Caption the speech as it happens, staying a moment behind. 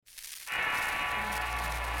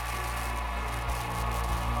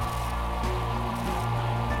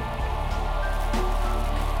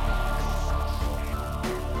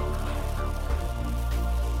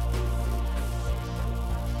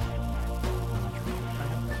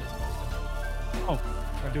Oh,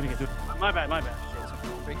 do it again. Do it. My bad. My bad.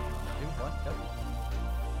 Three, two, one, go.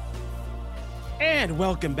 And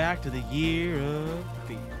welcome back to the year of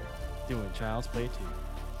fear, doing Child's Play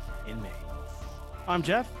 2 in May. I'm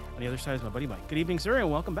Jeff. On the other side is my buddy Mike. Good evening, sir, and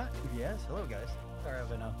welcome back. Yes, hello guys. Sorry I've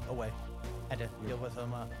been away. Had to deal with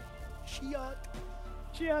some shit.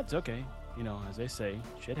 Yeah, it's okay. You know, as they say,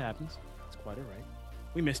 shit happens. It's quite all right.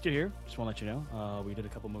 We missed you here. Just want to let you know. We did a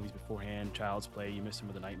couple movies beforehand. Child's Play. You missed some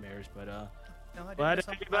of the nightmares, but No, I glad didn't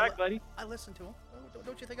to miss have you some- back, buddy. I listen to them.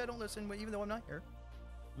 Don't you think I don't listen even though I'm not here?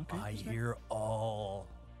 Okay. I hear all.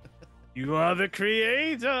 You are the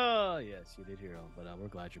creator. Yes, you did hear all, but we're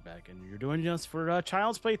glad you're back, and you're doing just for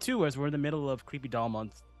Child's Play 2, as we're in the middle of Creepy Doll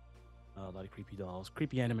Month. A lot of creepy dolls,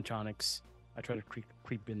 creepy animatronics. I try to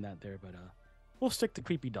creep in that there, but we'll stick to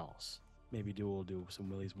creepy dolls. Maybe we'll do some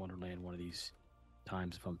Willy's Wonderland one of these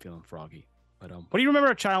times if I'm feeling froggy. But what do you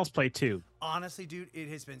remember of Child's Play 2? Honestly, dude, it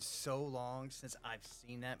has been so long since I've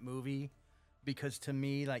seen that movie because to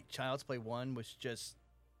me, like Child's Play 1 was just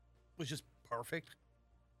perfect.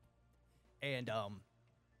 And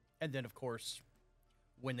then of course,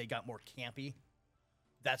 when they got more campy,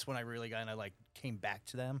 that's when I really kind of like came back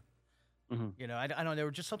to them. Mm-hmm. You know, I don't know. There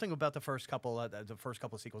was just something about the first couple of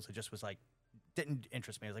sequels that just was like didn't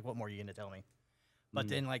interest me. I was like, what more are you gonna tell me? But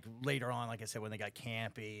then like later on, like I said, when they got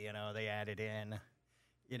campy, you know, they added in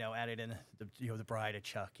the bride of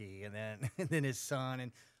Chucky, and then his son,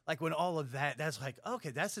 and like when all of that, that's like,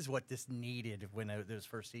 okay, this is what this needed when those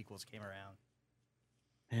first sequels came around.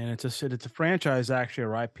 And it's a franchise, actually,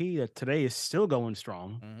 or IP, that today is still going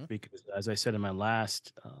strong. Mhm. Because, as I said in my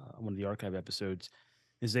last one of the archive episodes,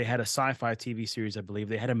 is they had a sci-fi TV series, I believe.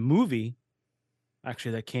 They had a movie,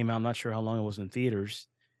 actually, that came out. I'm not sure how long it was in theaters.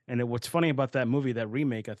 And what's funny about that movie, that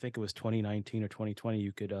remake, I think it was 2019 or 2020.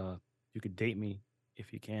 You could date me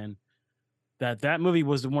if you can. That movie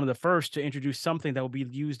was one of the first to introduce something that will be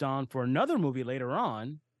used on for another movie later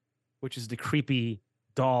on, which is the creepy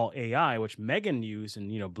doll AI, which Megan used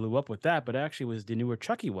and blew up with that, but actually was the newer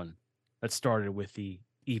Chucky one that started with the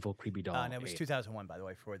evil creepy doll. And it was 2001, by the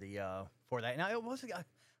way, for that. Now it was I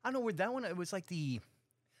don't know with that one. It was like the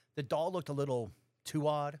doll looked a little too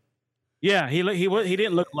odd. Yeah, he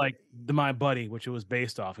didn't look like My Buddy, which it was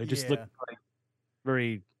based off. It just looked like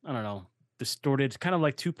very, I don't know, distorted, kind of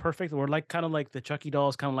like too perfect, or like kind of like the Chucky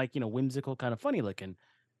dolls, kind of like whimsical, kind of funny looking.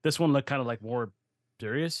 This one looked kind of like more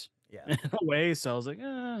serious, in a way. So I was like,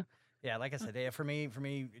 yeah. Like I said, for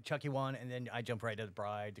me, Chucky one, and then I jump right to the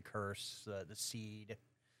Bride, the Curse, the Seed,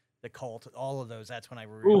 the Cult, all of those. That's when I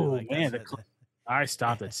really like. Man, I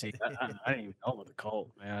stopped at Seed. I didn't even know about the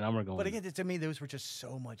Cult, man. I'm going. But again, to me, those were just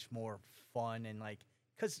so much more fun and like,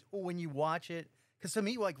 because when you watch it, because to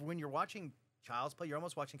me, like when you're watching Child's Play, you're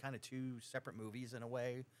almost watching kind of two separate movies in a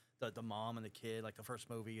way. The mom and the kid, like the first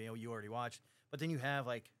movie, you already watched, but then you have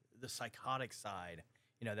like the psychotic side,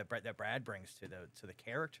 that Brad brings to the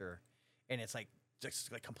character, and it's like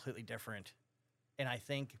just like completely different. And I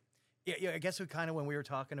think, I guess we kind of when we were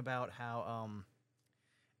talking about how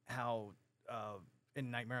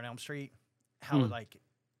in Nightmare on Elm Street, how like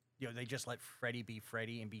they just let Freddy be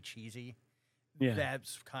Freddy and be cheesy. Yeah,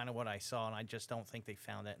 that's kind of what I saw, and I just don't think they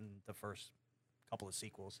found that in the first couple of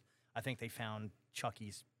sequels. I think they found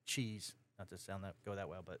Chucky's cheese. Not to go that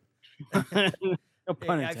well, but no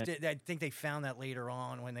pun intended. I think they found that later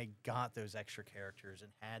on when they got those extra characters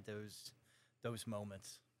and had those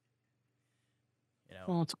moments.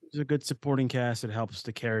 Well, it's a good supporting cast. It helps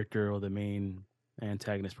the character or the main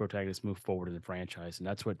protagonist move forward in the franchise, and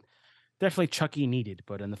that's what definitely Chucky needed.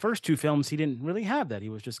 But in the first two films, he didn't really have that. He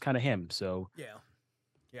was just kind of him. So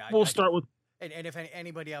we'll start with. And if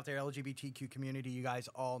anybody out there, LGBTQ community, you guys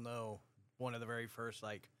all know one of the very first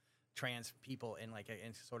like trans people in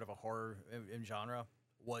in sort of a horror in genre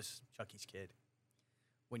was Chucky's kid.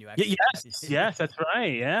 When you actually yes, that's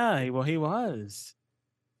right. Yeah, he was.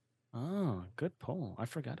 Oh, good pull. I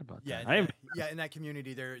forgot about that. In that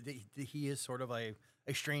community, he is sort of a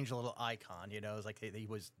strange little icon. It's like he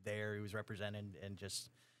was there, he was represented,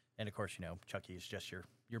 and of course, Chucky is just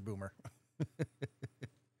your boomer.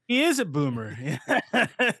 He is a boomer.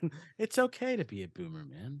 It's okay to be a boomer,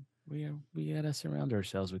 man. We gotta surround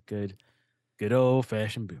ourselves with good old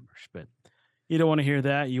fashioned boomers. But you don't want to hear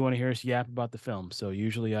that. You want to hear us yap about the film. So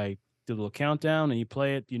usually I do a little countdown and you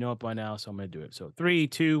play it. You know it by now, so I'm gonna do it. So 3,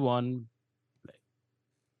 2, 1, play.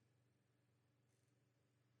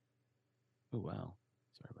 Oh wow.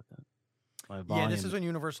 Sorry about that. My volume. Yeah, this is when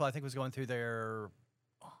Universal, I think, was going through their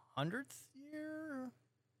 100th year.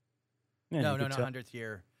 Yeah, no, not 100th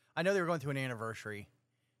year. I know they were going through an anniversary,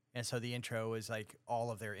 and so the intro is like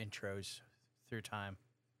all of their intros through time.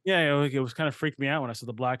 Yeah, like, it was kinda freaked me out when I saw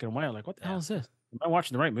the black and white, like, "What the hell Yeah. is this? Am I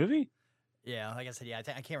watching the right movie?" Yeah, like I said, yeah,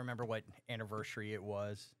 I can't remember what anniversary it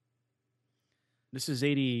was. This is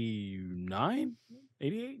 89?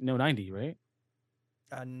 88? No, 90, right?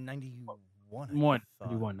 91, I 1, thought.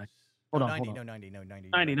 91. No, Hold 90, on. no, 90, no, 90,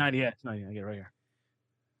 you're 90, right. 90, yeah, it's 90, I get it right here.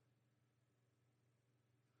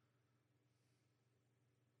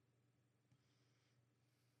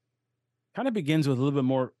 Kinda begins with a little bit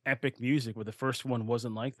more epic music, where the first one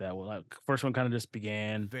wasn't like that. Well, like, first one kinda just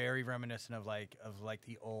began Very reminiscent of like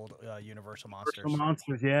the old Universal Universal monsters.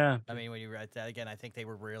 Monsters, yeah. I mean, when you read that again, I think they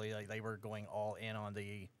were really like they were going all in on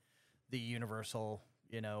the Universal,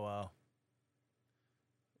 the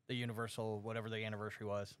Universal whatever the anniversary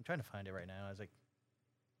was. I'm trying to find it right now. I was like,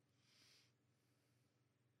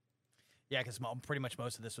 yeah, because pretty much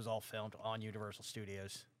most of this was all filmed on Universal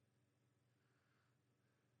Studios.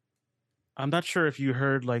 I'm not sure if you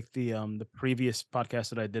heard, like, the previous podcast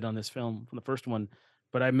that I did on this film from the first one,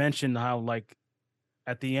 but I mentioned how, like,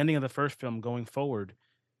 at the ending of the first film going forward,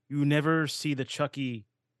 you never see the Chucky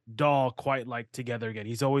doll quite, like, together again.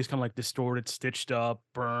 He's always kinda, like, distorted, stitched up,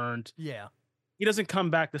 burned. Yeah, He doesn't come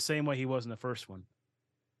back the same way he was in the first one.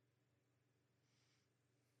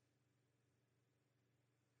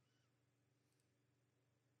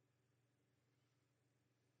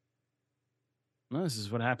 Well, this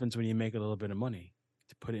is what happens when you make a little bit of money.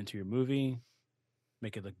 To put it into your movie,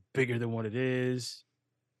 make it look bigger than what it is.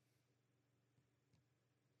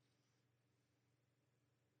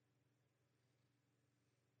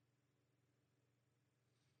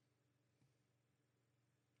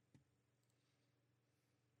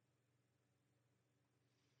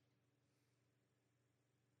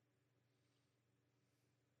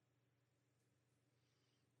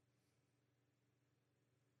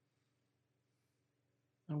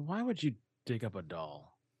 Now, why would you dig up a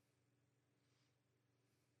doll?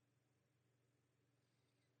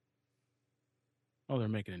 Oh, they're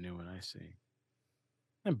making a new one, I see.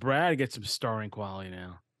 And Brad gets some starring quality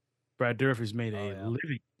now. Brad Dourif has made oh a yeah,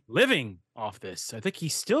 living off this. I think he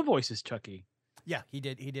still voices Chucky. yeah. He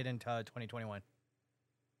did in 2021.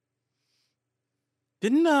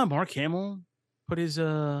 Didn't Mark Hamill put his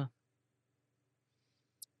throw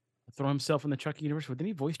himself in the Chucky universe? Didn't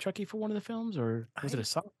he voice Chucky for one of the films, or was it a I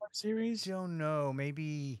South Park series? don't know.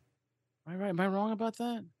 Maybe Am I right? Am I wrong about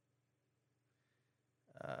that?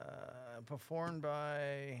 performed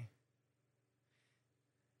by.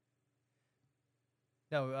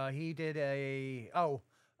 No, he did a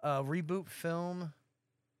reboot film.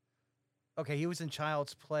 Okay, he was in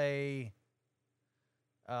Child's Play,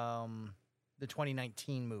 um, the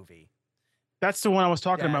 2019 movie. That's the one I was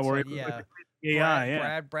talking about, That's where he it. was like Yeah, the AI.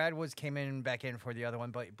 Yeah. Brad was came in back in for the other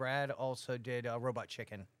one, but Brad also did Robot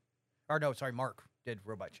Chicken. Or no, sorry, Mark did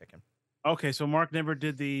Robot Chicken. Okay, so Mark never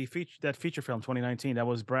did that feature film 2019. That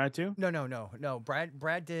was Brad too. No, no, no, no.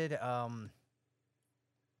 Brad did. I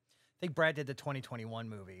think Brad did the 2021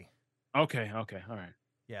 movie. Okay, okay, all right.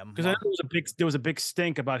 Yeah, Because I know there was a big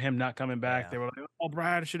stink about him not coming back. yeah. They were like, "Oh,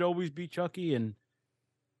 Brad should always be Chucky," and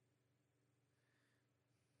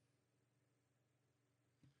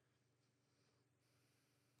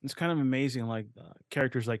it's kind of amazing. Like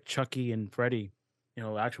characters like Chucky and Freddy.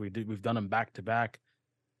 Actually, we've done them back to back,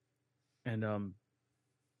 and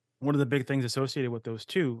one of the big things associated with those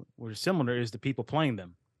two, which is similar, is the people playing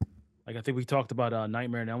them. Like I think we talked about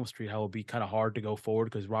Nightmare on Elm Street, how it'd be kind of hard to go forward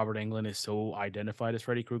because Robert Englund is so identified as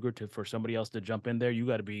Freddy Krueger. For somebody else to jump in there, you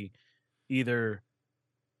got to be either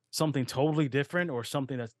something totally different or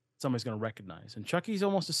something that somebody's going to recognize. And Chucky's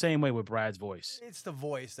almost the same way with Brad's voice. It's the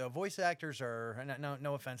voice, though. Voice actors are and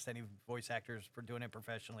no offense to any voice actors for doing it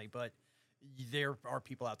professionally, but there are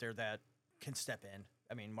people out there that can step in.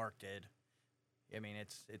 I mean, Mark did. I mean,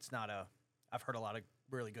 it's not a. I've heard a lot of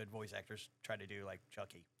really good voice actors try to do like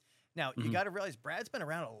Chucky. Now you Mhm. got to realize Brad's been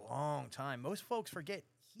around a long time. Most folks forget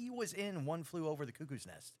he was in One Flew Over the Cuckoo's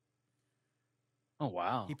Nest. Oh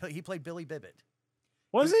wow, He played Billy Bibbit.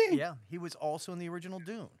 was he? Yeah, he was also in the original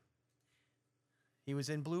Dune. He was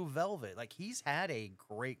in Blue Velvet. Like he's had a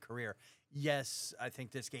great career. Yes, I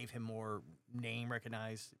think this gave him more name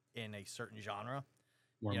recognized in a certain genre.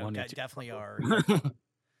 More money Definitely are. Yeah, too.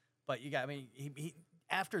 but you got. I mean, he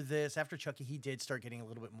after this, after Chucky, he did start getting a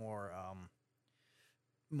little bit more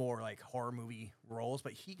like horror movie roles.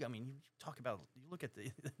 But I mean, you talk about you look at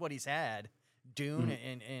the what he's had. Dune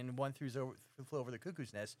Mhm. and One Flew Over the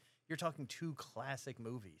Cuckoo's Nest. You're talking two classic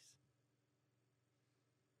movies.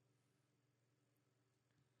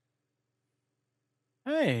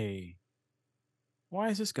 Hey, why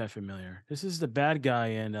is this guy familiar? This is the bad guy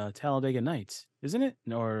in Talladega Nights, isn't it?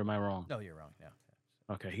 Or am I wrong? No, you're wrong. Yeah.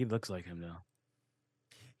 Okay, he looks like him now.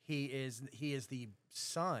 he is the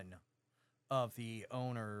son of the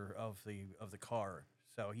owner of the car.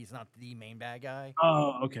 So he's not the main bad guy.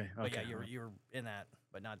 Oh, okay, But yeah, okay, all you're right. you're in that,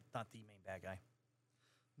 but not the main bad guy.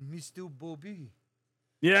 Mr. Bobby,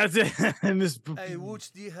 Yeah, that's it. Miss I Poopy.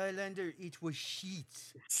 watched the Highlander. It was shit.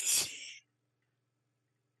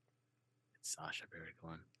 Sasha Baron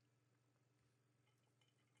Cohen.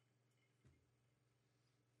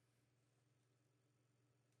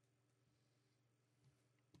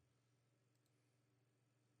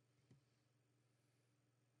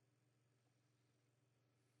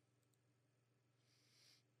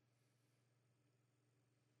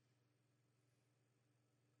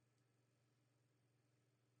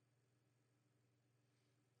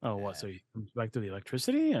 Oh, what? Yeah. So he comes back to the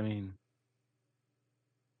electricity? I mean,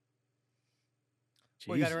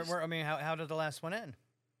 Well, you got to Jesus. remember. I mean, how did the last one end?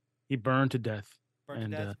 He burned to death. Burned to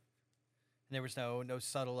And death. And there was no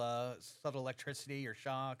subtle electricity or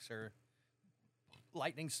shocks or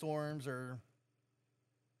lightning storms or.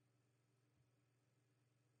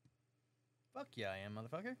 Fuck yeah, I am,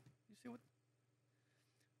 motherfucker. You see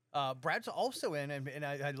what? Brad's also in, and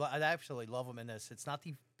I actually love him in this. It's not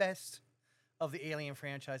the best of the Alien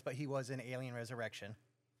franchise, but he was in Alien Resurrection.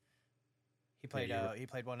 He yeah, played you're right. he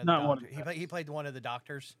played one of the Not one of doctors. the He best. played one of the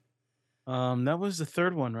doctors. That was the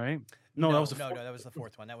third one, right? No, that was No, the no, fourth. no. That was the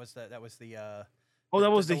fourth one. That was Oh, that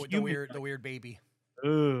was the human. the weird baby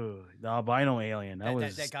Ugh, the albino alien. That that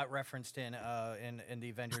was. got referenced in the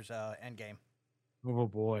Avengers Endgame Oh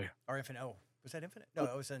boy. or Infinite. Oh, was that Infinite? No,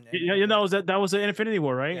 it was Yeah, yeah, Infinite. that was the Infinity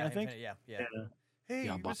War, right? Yeah, I think. Infinite. Yeah, yeah. Yeah. The Hey,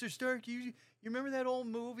 albino. Mr. Stark, you remember that old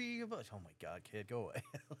movie about? Oh my God, kid, go away.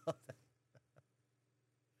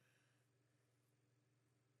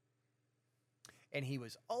 And he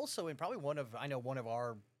was also in probably one of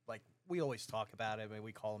our, like, we always talk about it. I mean,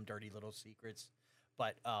 we call them dirty little secrets,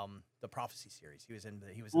 but the Prophecy series. He was in the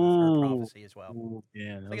third Ooh, Prophecy as well. ooh,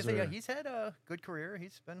 yeah, Like I those said, yeah, are he's had a good career.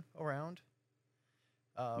 He's been around.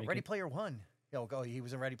 Ready making. Player One. He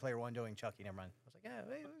was in Ready Player One doing Chucky. Never mind. I was like, yeah,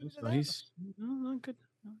 hey, he's in So that. he's not good.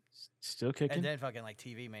 No, still And kicking. then fucking like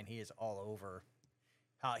TV, man, he is all over.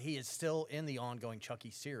 He is still in the ongoing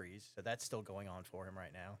Chucky series, so that's still going on for him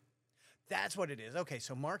right now. That's what it is. Okay,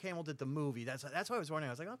 so Mark Hamill did the movie. That's why I was wondering.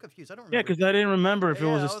 I was like, I'm confused. I don't Yeah, remember. because I didn't remember if it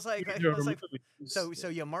was Yeah, a I was like, series I or a was like, movie. so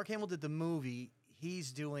yeah. Mark Hamill did the movie.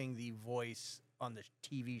 He's doing the voice on the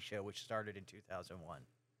TV show, which started in 2001.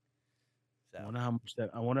 I So, wonder how much that.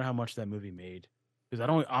 I wonder how much that movie made. Because I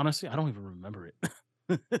don't honestly, I don't even remember it.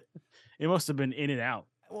 It must have been in and out.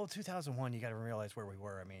 well, 2001. You got to realize where we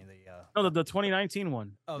were. I mean, No, the 2019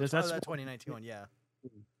 one. That's that what. 2019 one. Yeah.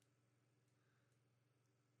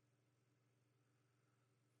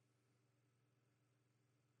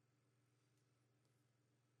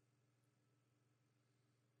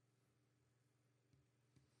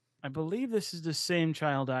 I believe this is the same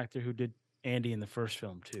child actor who did Andy in the first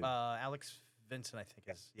film too. Alex Vincent, I think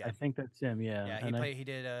is I think that's him. Yeah, yeah. and I He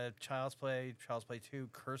did Child's Play 2,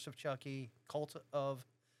 Curse of Chucky, Cult of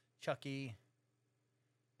Chucky.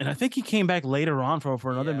 think he came back later on for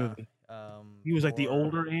another Yeah. movie. He was like the For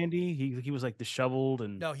older Andy. He was like disheveled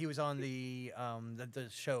and. no, he was on the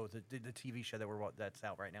show, the TV show that's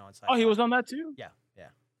out right now on Oh, he Sci-Fi. was on that too. Yeah, yeah.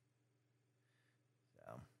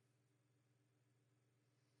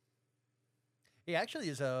 He actually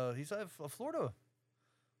is he's a Florida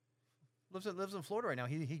lives in Florida right now.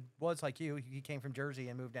 He was like you. He came from Jersey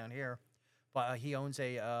and moved down here, but he owns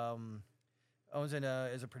an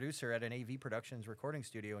as a producer at an AV Productions recording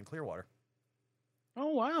studio in Clearwater.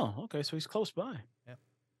 Oh wow. Okay, so he's close by. Yeah,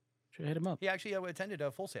 Should hit him up. he actually attended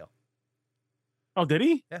Full Sail. Oh, did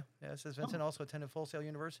he? Yeah, yeah. It says Oh, Vincent also attended Full Sail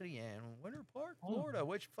University in Winter Park, oh. Florida.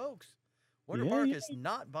 Which, folks, Winter Yeah, Park yeah. is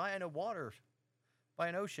not by by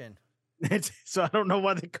an ocean. So I don't know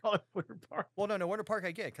why they call it Winter Park. Well, no, Winter Park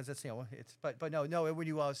I get because it's it's but no when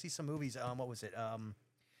you see some movies what was it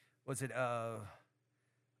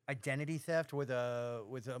Identity Theft with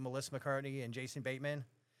Melissa McCartney and Jason Bateman.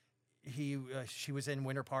 She was in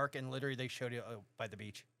Winter Park and literally they showed it by the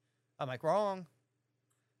beach. I'm like, wrong.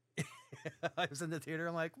 I was in the theater.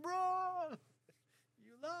 I'm like, wrong.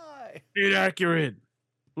 You lie. Inaccurate.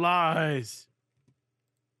 Lies.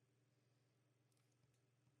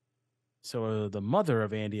 So the mother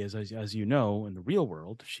of Andy, as you know, in the real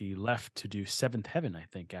world, she left to do Seventh Heaven, I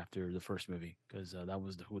think, after the first movie, because that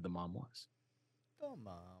was who the mom was. Oh,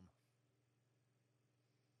 mom.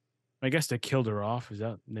 I guess they killed her off. Is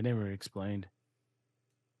that they never explained?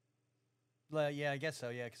 Yeah, I guess so.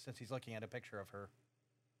 Yeah, since he's looking at a picture of her.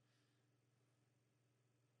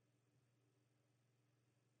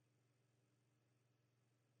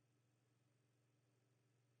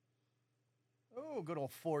 Oh Oh, good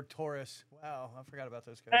old Ford Taurus. Wow, I forgot about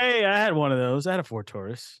those cars. Hey, I had one of those. I had a Ford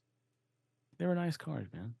Taurus. They were nice cars,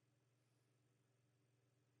 man.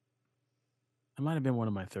 It might have been one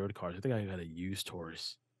of my third cars. I think I got a used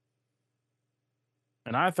Taurus.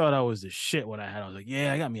 And I thought I was the shit when I had. I was like,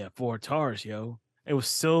 yeah, I got me a Ford Taurus, yo. It was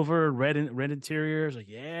silver, red interior. I was like,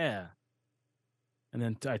 yeah. And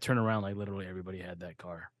then I turn around, like literally everybody had that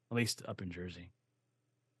car, at least up in Jersey.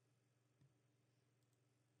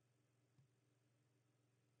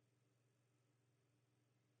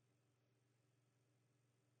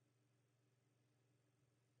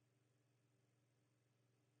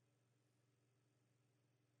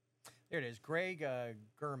 There it is. Greg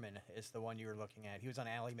Gurman is the one you were looking at. He was on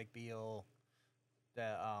Ally McBeal,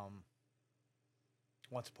 the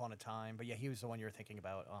Once Upon a Time. But yeah, he was the one you were thinking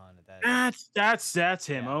about on that. That's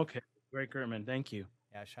him. Yeah, Okay, Greg Kurtman. Thank you.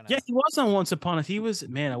 yeah. I was trying Yeah, to. he was on Once Upon a. He was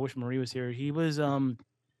man. I wish Marie was here. He was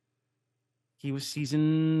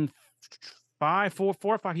season five, four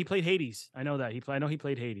or five. He played Hades. I know that. I know he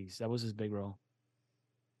played Hades. That was his big role.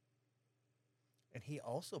 And he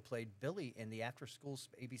also played Billy in the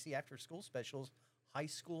ABC after school specials, High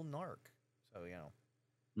School Narc. So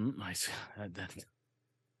Nice. that's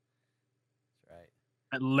right.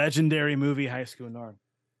 That legendary movie, High School Narc.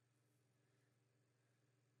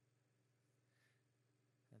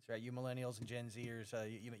 That's right. You millennials and Gen Zers,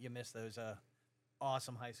 you miss those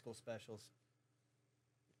awesome high school specials.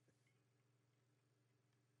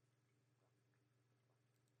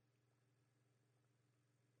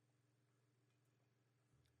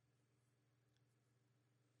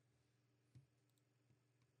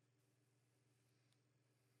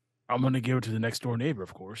 I'm gonna give it to the next door neighbor,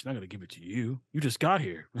 of course. Not gonna give it to you. You just got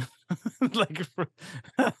here. Like,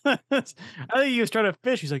 I think he was trying to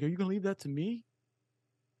fish. He's like, "Are you gonna leave that to me?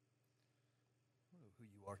 Who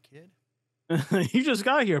you are, kid? You just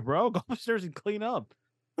got here, bro. Go upstairs and clean up."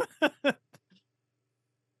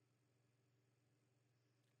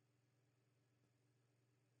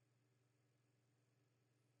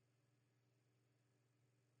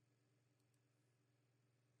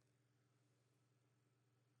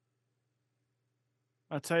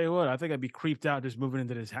 I'll tell you what. I think I'd be creeped out just moving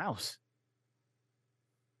into this house.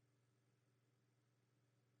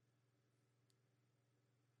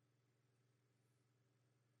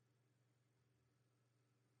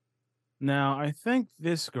 Now, I think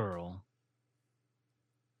this girl.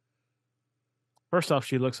 First off,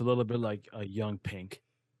 she looks a little bit like a young Pink,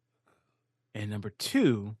 and number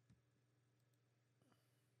two,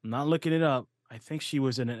 I'm not looking it up. I think she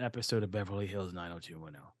was in an episode of Beverly Hills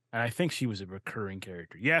 90210. And I think she was a recurring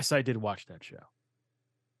character. Yes, I did watch that show.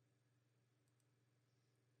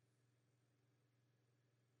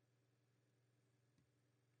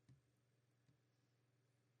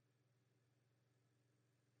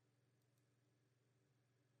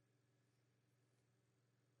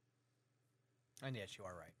 And yes, you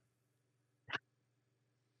are right.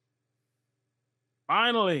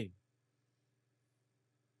 Finally.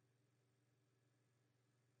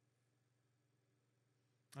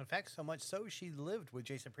 In fact, so much so she lived with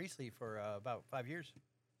Jason Priestley for about 5 years.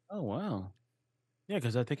 Oh, wow. Yeah,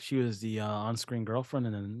 because I think she was the on screen girlfriend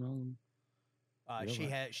and then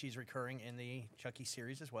She's recurring in the Chucky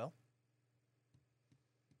series as well.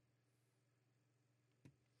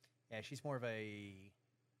 Yeah, she's more of a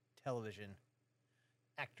television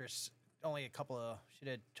actress. Only a couple of she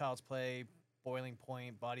did Child's Play, Boiling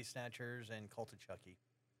Point, Body Snatchers, and Cult of Chucky.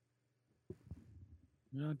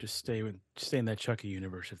 just stay in that Chucky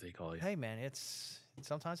universe if they call you. Hey man, it's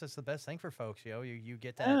sometimes it's the best thing for folks. You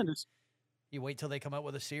get that. Yeah, just You wait till they come out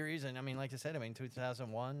with a series, and I mean, like I said,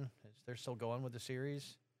 2001, they're still going with the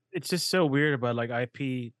series. it's just so weird about like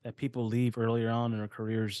IP that people leave earlier on in their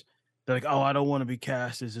careers. They're like, oh, I don't want to be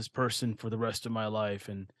cast as this person for the rest of my life.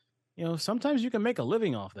 And sometimes you can make a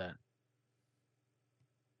living off that.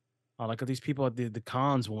 Like these people at the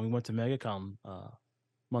cons when we went to MegaCon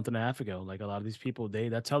month and a half ago. Like a lot of these people,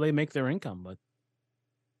 that's how they make their income. But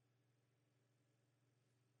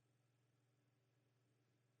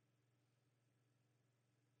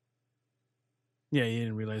yeah, you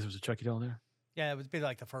didn't realize there was a Chucky doll there. Yeah, it would be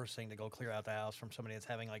like the first thing to go clear out the house from somebody that's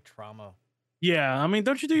having like trauma. Yeah, I mean,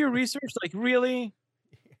 don't you do your research? Like, really?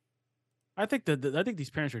 I think I think these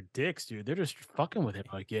parents are dicks, dude. They're just fucking with him.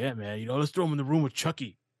 Like, yeah, man, let's throw him in the room with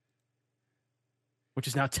Chucky, which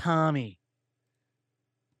is now Tommy.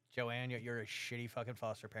 Joanne, you're a shitty fucking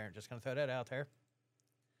foster parent. Just gonna throw that out there.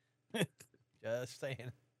 Just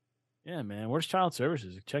saying. Yeah, man. Where's child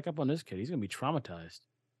services? Check up on this kid. He's gonna be traumatized.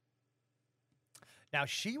 Now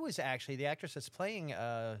she was actually the actress that's playing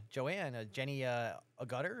Joanne, Jenny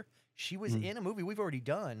Agutter. She was Mm. in a movie we've already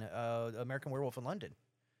done, American Werewolf in London.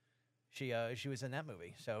 She was in that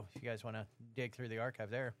movie. So if you guys want to dig through the archive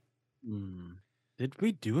there, Mm. Did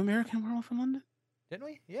we do American Werewolf in London? didn't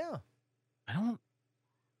we? Yeah, I don't.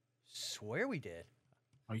 swear we did.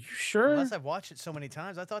 Are you Unless sure? I've watched it so many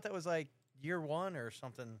times, I thought that was like year one or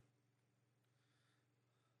something.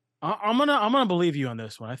 I'm gonna believe you on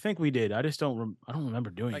this one. I think we did. I just don't. I don't remember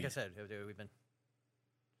doing Like I it. said, we've been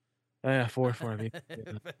Yeah, four of you.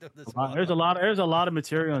 this while. There's a lot of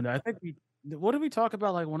material in there. I think we. What did we talk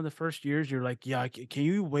about? Like one of the first years, you're like, yeah, can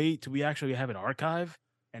you wait till we actually have an archive?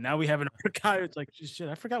 And now we have an archive. It's like shit.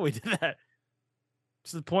 I forgot we did that.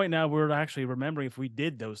 To the point now we're actually remembering if we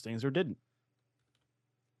did those things or didn't.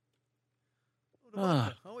 Oh, the Ah,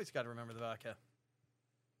 vodka. Always got to remember the vodka.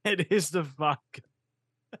 it is the vodka.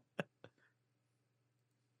 At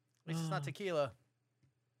least it's not tequila.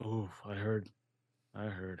 Oh, I heard. I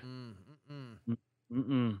heard. Mm, mm-mm. Mm,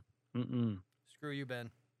 mm-mm. Mm-mm. Screw you, Ben.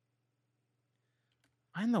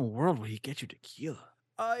 Why in the world would he get you tequila?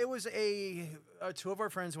 It was two of our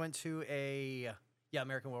friends went to a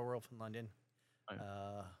American Werewolf in London.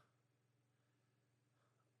 I-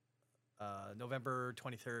 Uh, November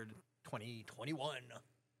 23rd, 2021.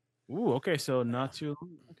 Ooh, okay, so not too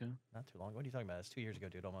long. Okay. Not too long. What are you talking about? It's 2 years ago,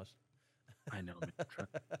 dude. Almost. I know. Man.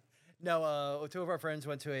 No, two of our friends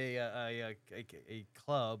went to a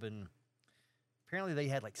club, and apparently they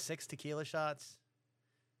had like 6 tequila shots,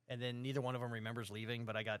 and then neither one of them remembers leaving.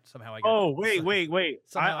 But somehow I got. Oh, wait.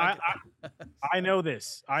 Somehow I know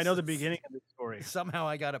this. I know the beginning of the story. somehow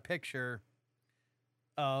I got a picture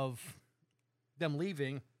of them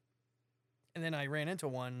leaving, and then I ran into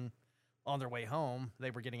one on their way home. They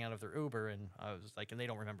were getting out of their Uber, and I was like, and they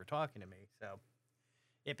don't remember talking to me, so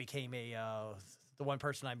it became the one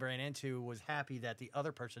person I ran into was happy that the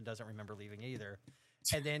other person doesn't remember leaving either.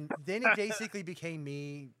 And then it basically became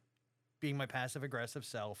me being my passive aggressive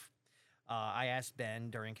self. I asked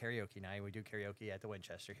Ben during karaoke night, we do karaoke at the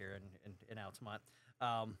Winchester here in Altamont,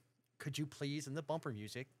 could you please, in the bumper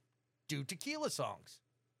music, do tequila songs?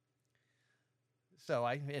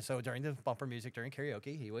 So during the bumper music during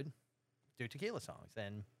karaoke, he would do tequila songs.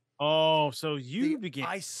 And Oh, so you began.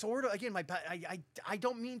 I sort of again I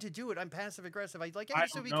don't mean to do it. I'm passive aggressive. I like, hey, I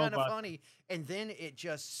this would don't be know kind of about. funny, and then it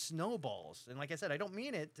just snowballs. And like I said, I don't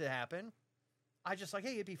mean it to happen. I just like,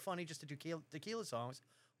 hey, it'd be funny just to do tequila songs.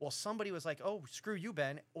 Well, somebody was like, oh, screw you,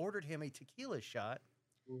 Ben. Ordered him a tequila shot.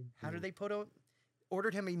 How did they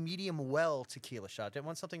ordered him a medium well tequila shot. Didn't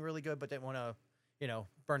want something really good, but didn't want to,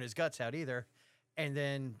 burn his guts out either. And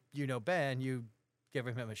then Ben, you give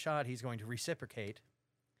him a shot, he's going to reciprocate.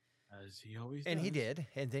 As he always And does. he did.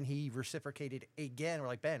 And then he reciprocated again. We're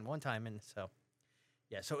like, Ben, one time. And so,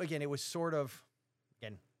 yeah. So again, it was sort of,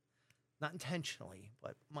 again, not intentionally,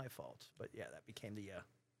 but my fault. But yeah, that became the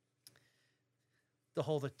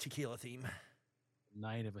tequila theme.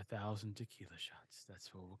 Night of 1,000 tequila shots.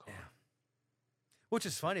 That's what we'll call it. Which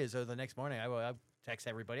is funny is the next morning I text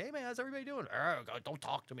everybody, hey man, how's everybody doing? God, don't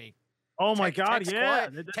talk to me. Oh my God! Text Yeah,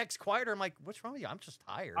 quiet, text quieter. I'm like, what's wrong with you? I'm just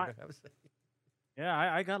tired.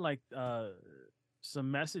 I got like some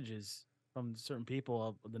messages from certain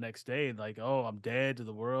people the next day, like, "Oh, I'm dead to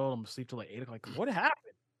the world. I'm asleep till like 8 o'clock." Like, what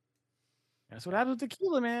happened? That's what happened with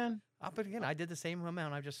tequila, man. But again, I did the same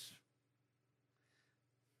amount. I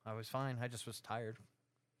was fine. I just was tired.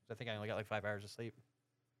 I think I only got like 5 hours of sleep.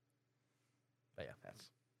 But yeah,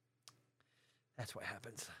 that's what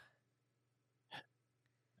happens.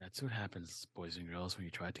 That's what happens, boys and girls, when you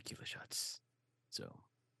try tequila shots. So,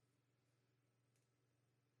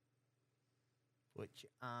 Put your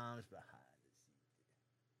arms behind the seat.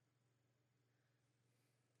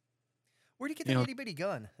 Where'd you get the itty bitty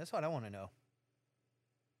gun? That's what I want to know.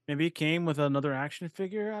 maybe it came with another action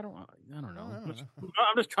figure. I don't know. I don't know. I'm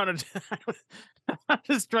just trying to. I'm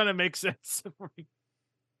just trying to make sense. I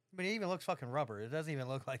mean, it even looks fucking rubber. It doesn't even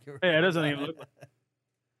look like Yeah, it doesn't even look like.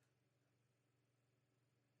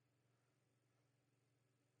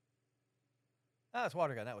 Oh, it's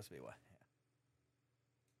water gun. That was to be why.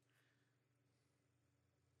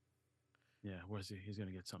 Yeah, where's he? He's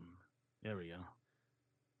gonna get something. There we go.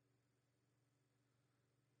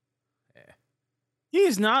 Yeah.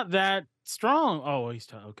 He's not that strong. Oh, he's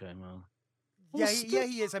okay. Well, Yeah,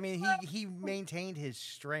 he is. I mean, he maintained his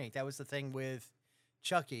strength. That was the thing with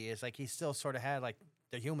Chucky. Is like he still sort of had like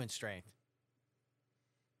the human strength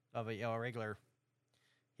of a regular.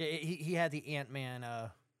 He had the Ant-Man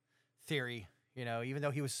theory. Even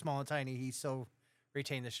though he was small and tiny, he still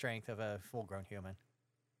retained the strength of a full-grown human.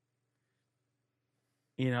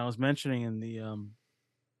 I was mentioning in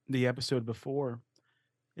the episode before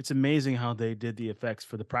it's amazing how they did the effects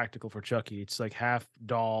for the practical for Chucky. It's like half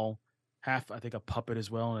doll, half I think a puppet as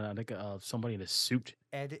well, and I think somebody in a suit.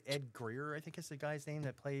 Ed Greer, I think is the guy's name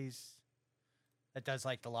that does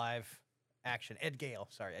like the live action. Ed Gale,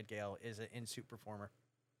 sorry, Ed Gale is an in suit performer.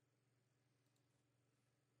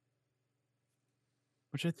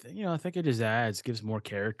 Which I think it just gives more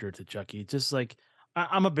character to Chucky. It's just like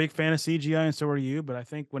I'm a big fan of CGI, and so are you. But I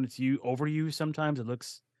think when it's overused, sometimes it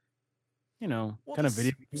looks, Well, kind of this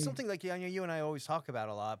video is game. something like, yeah, you and I always talk about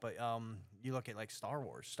a lot, but you look at like Star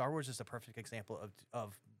Wars. Star Wars is the perfect example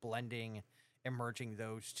of blending, and merging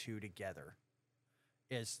those two together.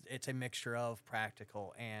 It's a mixture of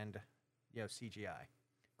practical and CGI. Mm.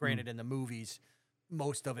 Granted, in the movies,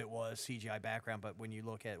 most of it was CGI background, but when you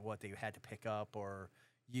look at what they had to pick up or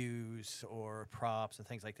use or props and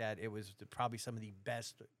things like that, it was probably some of the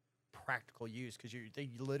best practical use because they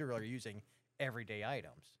literally are using everyday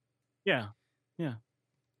items. Yeah, yeah.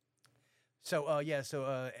 So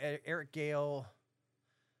Eric Gale,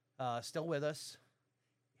 still with us,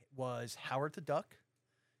 was Howard the Duck.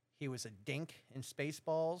 He was a dink in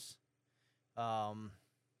Spaceballs. Of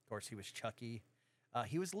course, he was Chucky.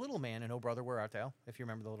 He was Little Man in Oh Brother Where Art Thou? If you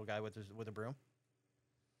remember the little guy with a broom.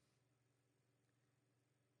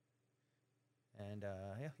 And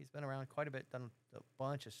yeah, he's been around quite a bit, done a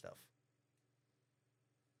bunch of stuff.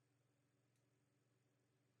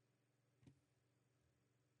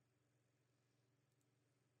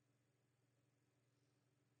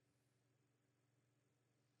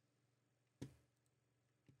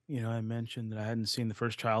 I mentioned that I hadn't seen the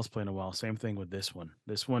first Child's Play in a while. Same thing with this one.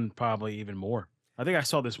 This one probably even more. I think I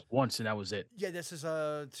saw this once and that was it. Yeah, this is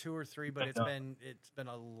a two or three, but But, uh, it's been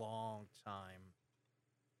a long time.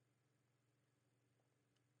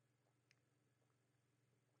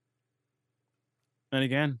 and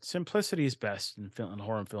again, simplicity is best in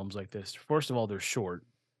horror films like this. First of all, they're short,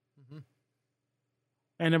 Mm-hmm.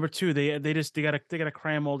 and number two, they gotta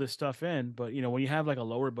cram all this stuff in. But when you have like a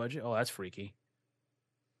lower budget, oh, that's freaky.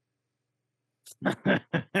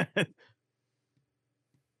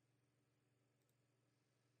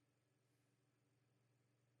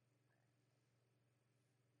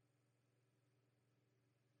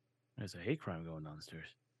 There's a hate crime going downstairs.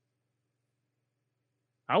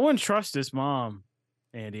 I wouldn't trust this mom,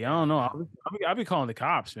 Andy. I Yeah, don't know. no. I'll be calling the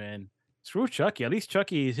cops, man. Screw Chucky. At least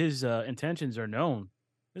Chucky, his intentions are known.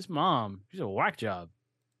 This mom, she's a whack job.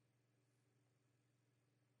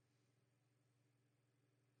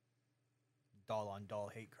 Doll on doll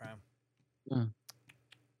hate crime. Mm.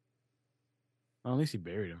 Well, at least he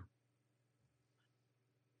buried him.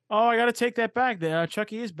 Oh, I got to take that back.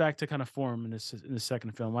 Chucky is back to kind of form in the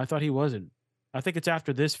second film. I thought he wasn't. I think it's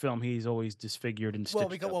after this film he's always disfigured and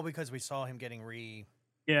stitched up. Because we saw him getting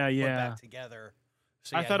Yeah, put back yeah. together.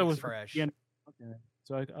 So I yeah, thought it he's was the fresh. end. Okay.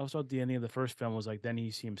 So I also the ending of the first film was like then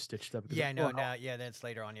you see him stitched up because Yeah, oh, no, no, yeah. Then it's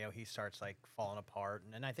later on, he starts like falling apart,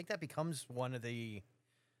 and I think that becomes one of the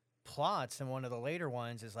plots. And one of the later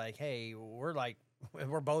ones is like, hey, we're like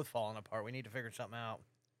we're both falling apart. We need to figure something out.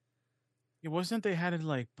 it wasn't they had to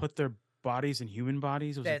like put their bodies in human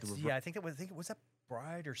bodies. It was like the That's reverse. yeah. I think it was that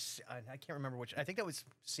Bride or I can't remember which. I think that was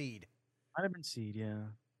Seed. Might have been Seed, yeah.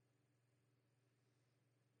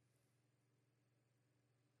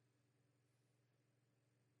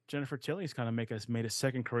 Jennifer Tilly's kind of made a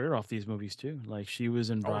second career off these movies too. Like she was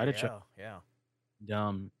in Oh Bride of Chucky, yeah, yeah.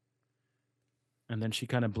 um, and then she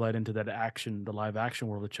kind of bled into the live action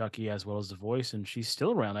world of Chucky as well as the voice, and she's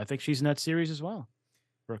still around. I think she's in that series as well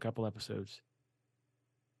for a couple episodes,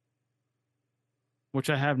 which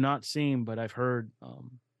I have not seen, but I've heard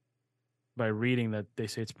by reading that they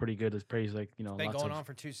say it's pretty good. It's praised like It's been lots going of. on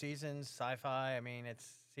for 2 seasons. Sci-fi. I mean, it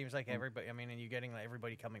seems like everybody. I mean, and you're getting like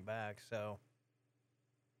everybody coming back. So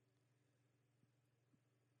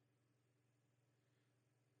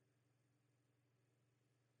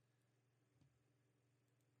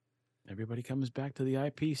Everybody comes back to the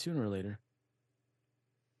IP sooner or later.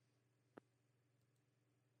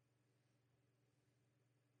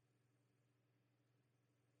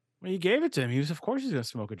 Well, you gave it to him. Of course, he's gonna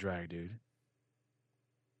smoke a drag, dude.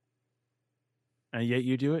 And yet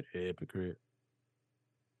you do it, hypocrite.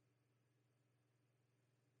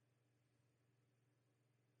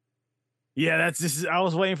 Yeah, that's this. I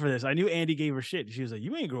was waiting for this. I knew Andy gave her shit. She was like,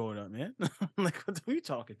 "You ain't growing up, man." I'm like, what are you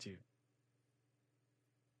talking to?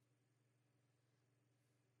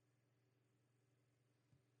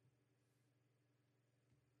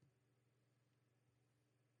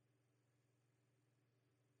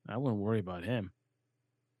 I wouldn't worry about him.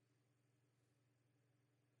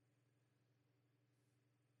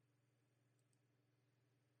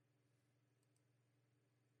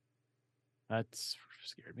 That's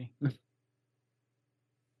scared me. What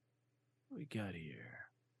we got here?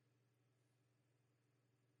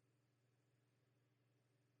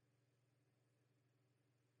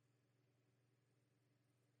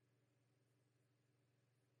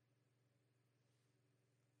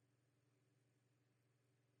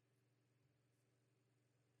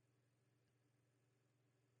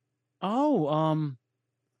 Oh,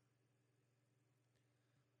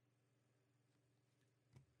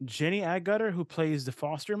 Jenny Agutter, who plays the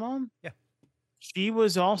foster mom, Yeah, she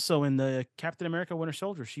was also in the Captain America Winter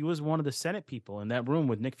Soldier. She was one of the Senate people in that room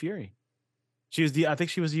with Nick Fury. She was the I think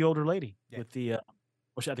she was the older lady yeah. with the,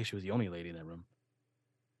 I think she was the only lady in that room.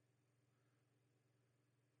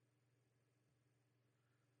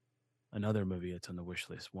 Another movie that's on the wish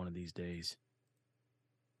list one of these days.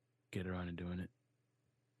 Get around and doing it.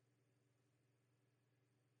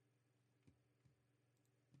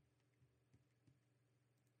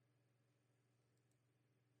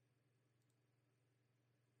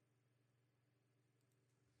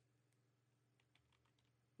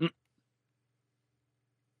 Mm.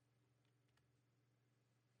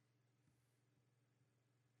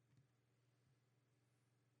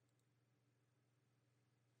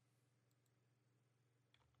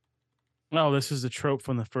 Oh, this is the trope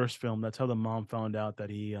from the first film. That's how the mom found out that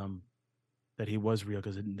he was real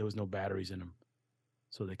because there was no batteries in him.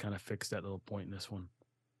 So they kind of fixed that little point in this one.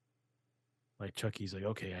 Like Chucky's like,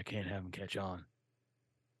 okay, I can't have him catch on.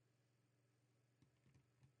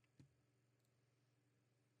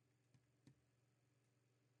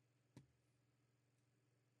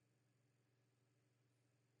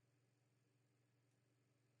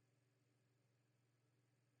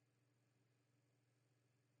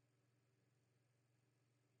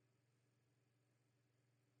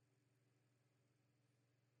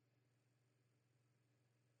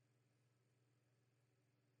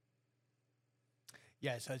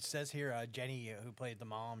 Yeah, so it says here, Jenny, who played the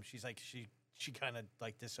mom, she's like she kind of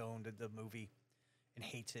like disowned the movie and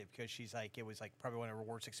hates it because she's like it was like probably one of her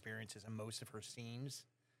worst experiences, and most of her scenes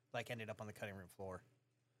like ended up on the cutting room floor.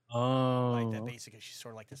 Like that, Oh, basically, she's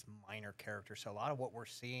sort of like this minor character. So a lot of what we're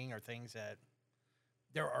seeing are things that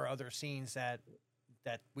there are other scenes that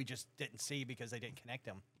we just didn't see because they didn't connect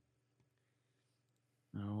them.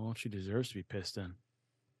 no, well, she deserves to be pissed then.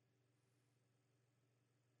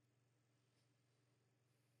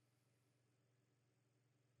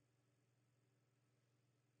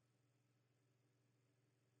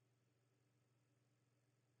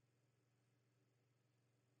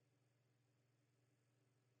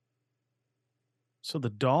 So the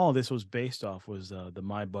doll this was based off was the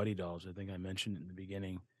My Buddy dolls. I think I mentioned it in the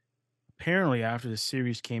beginning. Apparently, after the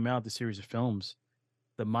series came out, the series of films,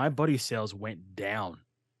 the My Buddy sales went down,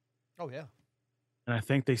 Oh yeah. and I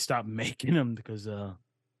think they stopped making them because of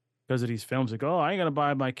these films. Like, oh, I ain't gonna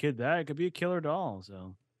buy my kid that. It could be a killer doll.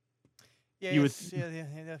 So Yeah, you would it's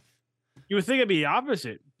yeah. you would think it'd be the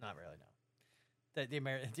opposite. Not really,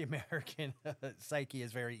 no. The American psyche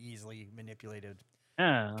is very easily manipulated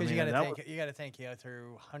Yeah, I because mean that was you got to think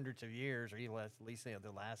through hundreds of years or even at least the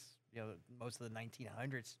last most of the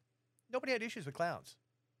 1900s, nobody had issues with clowns.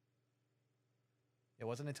 It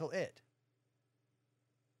wasn't until it,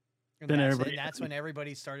 then everybody. and that's when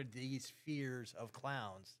everybody started these fears of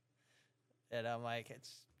clowns. And I'm like,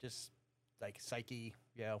 it's just like psyche,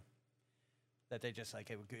 that they just like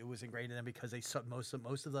it was ingrained in them because they saw most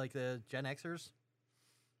of like the Gen Xers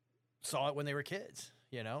saw it when they were kids.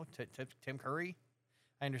 Tim Curry.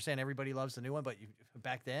 I understand everybody loves the new one, but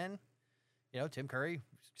back then, Tim Curry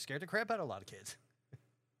scared the crap out of a lot of kids.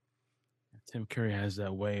 Tim Curry has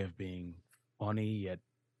that way of being funny yet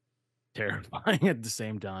terrifying at the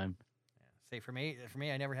same time. Yeah. See, for me,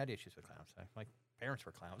 I never had issues with clowns. My parents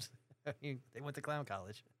were clowns. They went to clown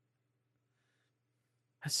college.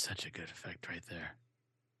 That's such a good effect right there.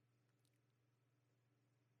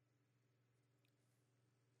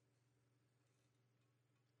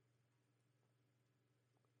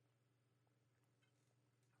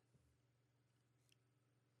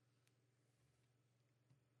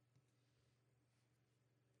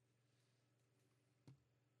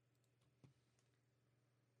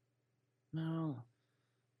 No,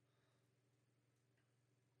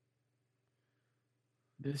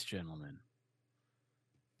 this gentleman.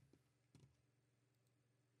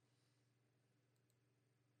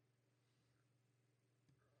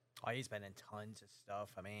 Oh, he's been in tons of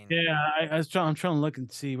stuff. I mean, Yeah, I'm trying to look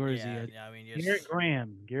and see where is he yeah, at? I mean, Garrett just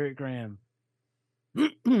Graham. Garrett Graham.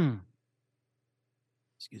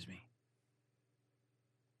 Excuse me.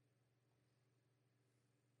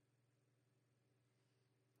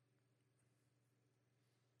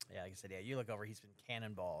 Yeah, like I said, yeah, you look over. He's been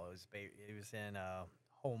Cannonball. It was in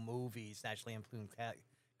whole movies. Naturally influenced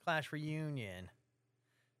Clash Reunion.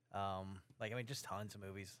 Like I mean, just tons of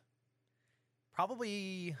movies.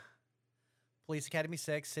 Probably Police Academy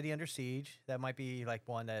 6, City Under Siege. That might be like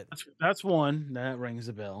one that. That's one that rings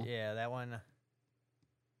a bell. Yeah, that one.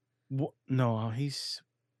 No, he's.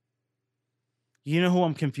 You know who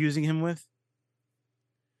I'm confusing him with?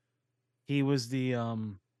 He was the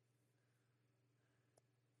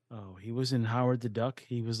Oh, he was in Howard the Duck.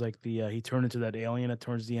 He was like the he turned into that alien at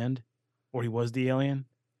towards the end, or he was the alien.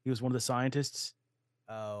 He was one of the scientists.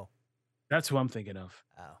 Oh, That's who I'm thinking of.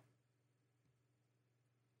 oh.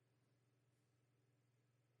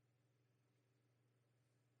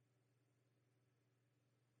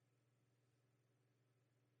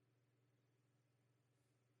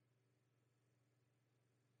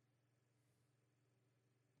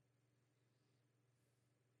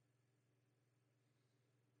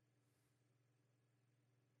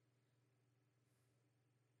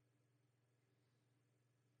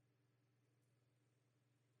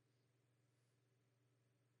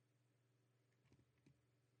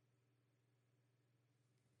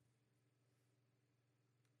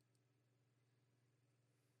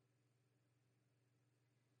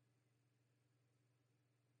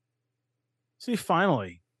 See,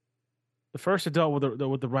 finally, the first adult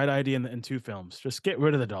with the right idea in two films. Just get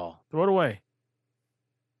rid of the doll. Throw it away.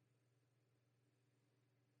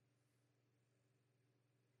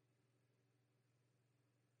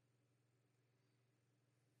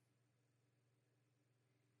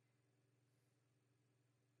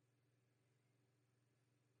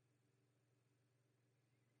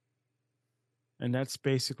 And that's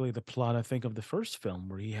basically the plot, I think, of the first film,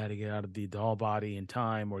 where he had to get out of the doll body in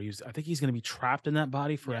time, where I think he's going to be trapped in that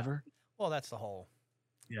body Yeah. forever. Well, that's the whole.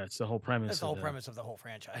 Yeah, it's the whole premise That's the of whole the. premise of the whole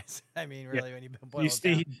franchise. I mean, Yeah, really, when you you boil it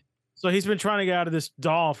down. see, so he's been trying to get out of this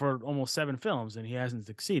doll for almost 7 films, and he hasn't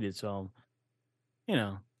succeeded. So, you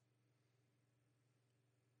know,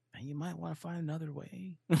 you might want to find another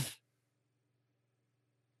way.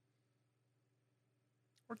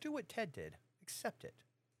 Or do what Ted did. Accept it.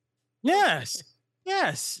 Yes.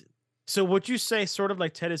 Yes. So would you say sort of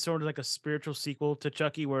like Ted is sort of like a spiritual sequel to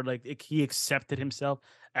Chucky, where like he accepted himself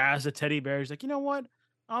as a teddy bear? He's like, you know what?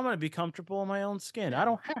 I'm gonna be comfortable in my own skin. I Yeah,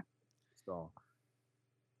 don't have to.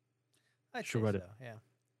 I'd Should say write so. it. Yeah.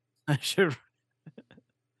 I should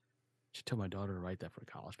tell my daughter to write that for a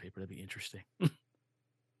college paper. That'd be interesting.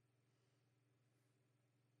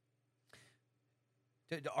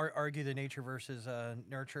 To argue the nature versus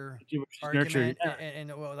nurture She's nurtured. argument,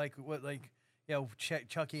 Yeah. well, like what, like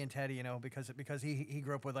Chucky and Teddy, because he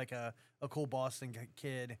grew up with like a cool Boston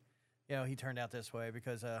kid, he turned out this way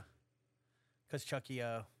because Chucky.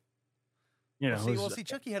 You know, See,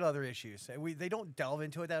 Chucky had other issues. They don't delve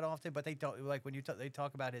into it that often, but they don't like when they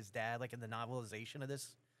talk about his dad, like in the novelization of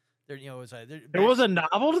this. There, it was there was a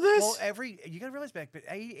novel to well, this. you got to realize back, but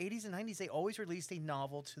 80s and 90s, they always released a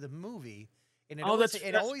novel to the movie, and Oh, that's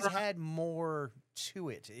always right. had more to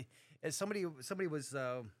it. As somebody was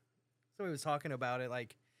talking about it,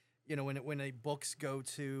 like when the books go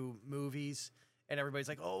to movies, and everybody's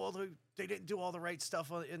like, oh well, they didn't do all the right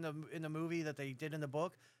stuff in the movie that they did in the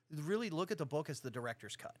book. Really look at the book as the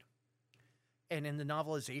director's cut. And in the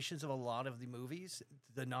novelizations of a lot of the movies,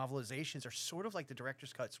 the novelizations are sort of like the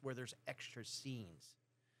director's cuts where there's extra scenes.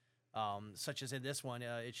 Such as in this one,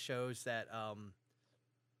 it shows that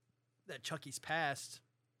that Chucky's past,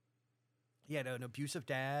 he had an abusive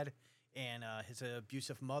dad and his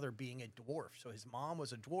abusive mother being a dwarf. So his mom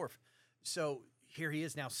was a dwarf. So here he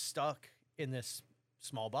is now stuck in this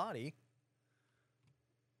small body,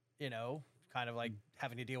 kind of like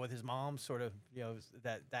having to deal with his mom, sort of,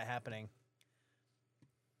 that happening.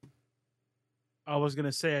 I was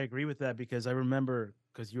gonna say I agree with that because I remember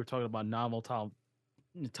because you were talking about novel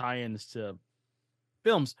tie-ins to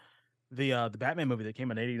films. The Batman movie that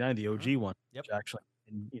came out in '89, the OG one, Yep. which actually,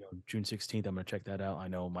 June 16th, I'm gonna check that out. I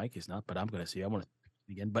know Mike is not, but I'm gonna see. I want to see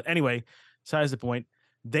it again. But anyway, besides the point,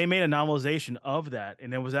 they made a novelization of that,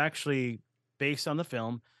 and it was actually based on the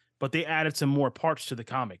film, but they added some more parts to the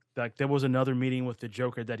comic. Like there was another meeting with the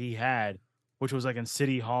Joker that he had, which was like in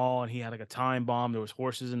City Hall, and he had like a time bomb. There was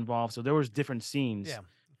horses involved, so there was different scenes Yeah.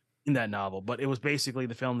 in that novel. But it was basically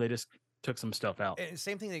the film. They just took some stuff out. And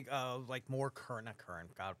same thing, like more current, not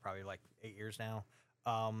current, God, probably like 8 years now.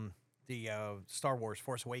 The Star Wars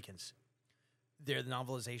Force Awakens, the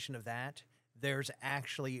novelization of that. There's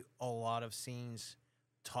actually a lot of scenes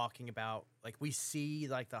talking about, like, we see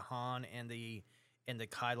like the Han and the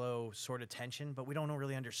Kylo sort of tension, but we don't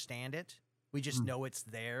really understand it. We just know it's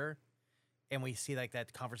there, and we see like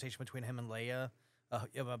that conversation between him and Leia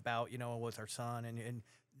about with her son, and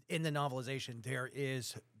in the novelization there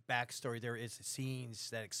is backstory, there is scenes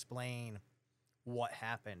that explain what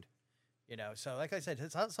happened. So like I said,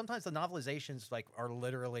 sometimes the novelizations like are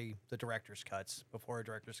literally the director's cuts before a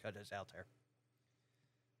director's cut is out there.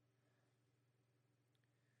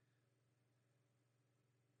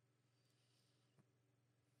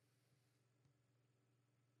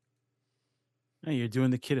 Hey, you're doing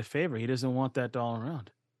the kid a favor. He doesn't want that doll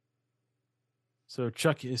around. So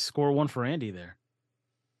Chuck is score one for Andy there.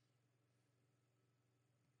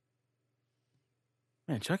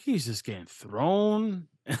 Man, Chucky's just getting thrown.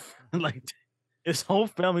 Like his whole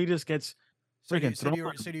family just gets So do you, freaking so thrown. do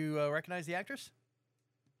you, so do you recognize the actress?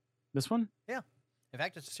 This one? Yeah. In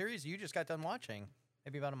fact, it's a series you just got done watching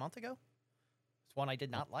maybe about a month ago. It's one I did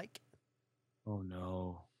not like. Oh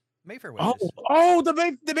no. Mayfair Oh,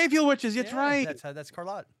 Witches. the Mayfield witches. That's Yeah, right. that's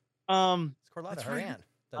Carlotte. It's Carlotta, That's her right. aunt.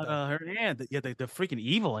 Her aunt. The freaking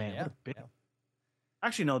evil aunt. Yeah, What a bitch. yeah.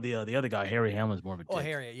 Actually, no. The other guy, Harry Hamlin's more of a Oh, dick.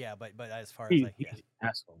 Harriet, yeah, but as far as He's an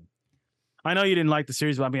asshole. I know you didn't like the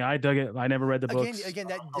series, but I mean, I dug it. I never read the books. again,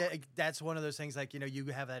 that's one of those things like you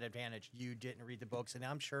have that advantage. You didn't read the books, and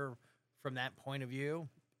I'm sure from that point of view,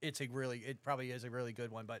 it probably is a really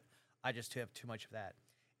good one. But I just have too much of that.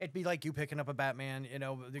 It'd be like you picking up a Batman,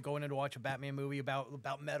 going in to watch a Batman movie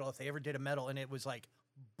about metal. If they ever did a metal and it was like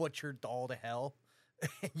butchered all to hell,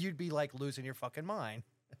 you'd be like losing your fucking mind.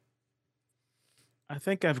 I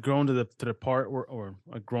think I've grown to the part where, or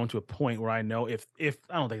I've grown to a point where I know if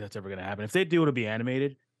I don't think that's ever going to happen. If they do, it'll be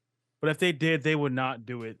animated. But if they did, they would not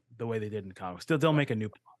do it the way they did in the comics. They'll Right. make a new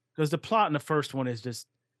plot because the plot in the first one is just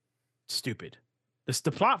stupid.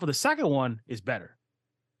 The plot for the second one is better.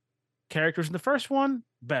 Characters in the first one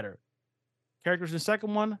better. Characters in the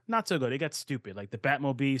second one not so good. It got stupid. Like the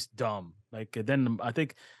Batmobile's dumb. Like then I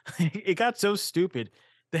think it got so stupid.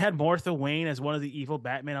 They had Martha Wayne as one of the evil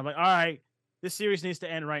Batman. I'm like, all right, this series needs to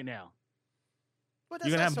end right now. But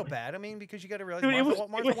You're that's gonna not have so bad. I mean, because you got to realize Dude,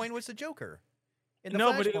 Martha Wayne was the Joker in the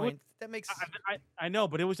no, but it was Flashpoint. That makes I know,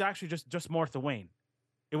 but it was actually just Martha Wayne.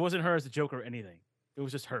 It wasn't her as the Joker or anything. It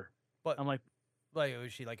was just her. but I'm like,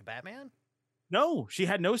 was she like a Batman? no, she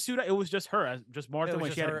had no suit. It was just her, as just Martha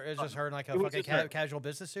Wayne. She had It was just her in like a it was fucking just her. casual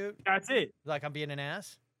business suit. That's it. Like I'm being an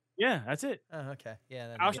ass. Yeah, that's it. Oh, okay. Yeah.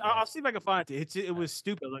 Then I'll see if I can find it. It was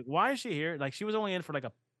stupid. Like, why is she here? Like, she was only in for like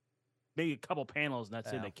maybe a couple panels, and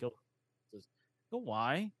that's it. Wow. They killed her. Just,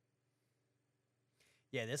 why?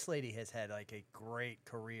 Yeah, this lady has had like a great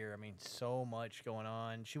career. I mean, so much going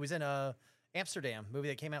on. She was in a Amsterdam movie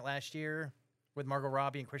that came out last year with Margot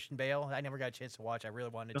Robbie and Christian Bale. I never got a chance to watch. I really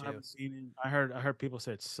wanted I to. haven't seen it. I heard people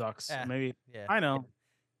say it sucks. Maybe Yeah. I know.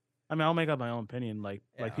 I mean, I'll make up my own opinion. Like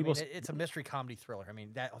Yeah, people. I mean, it's a mystery comedy thriller. I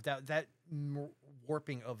mean, that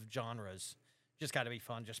warping of genres just got to be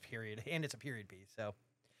fun, just period. And it's a period piece. So,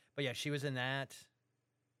 but yeah, she was in that.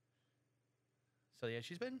 So yeah,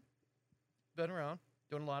 she's been around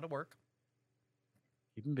doing a lot of work.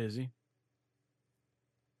 Keep him busy.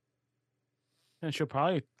 And she'll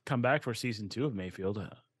probably come back for season 2 of Mayfield.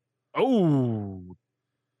 Oh,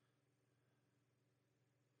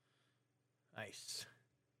 Nice.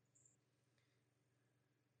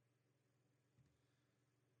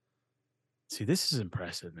 see, this is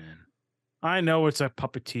impressive, man. I know it's a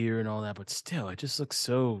puppeteer and all that, but still, it just looks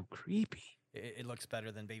so creepy. It looks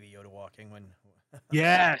better than Baby Yoda walking when.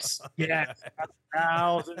 Yes, yes,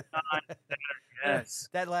 1,000 times better. Yes,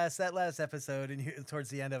 That last episode, and towards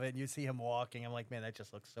the end of it, and you see him walking. I'm like, man, that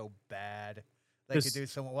just looks so bad. They could do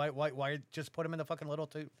some. Why just put him in the fucking the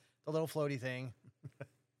little floaty thing?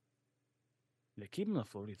 Yeah, keep him the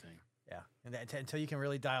floaty thing. Yeah, and until you can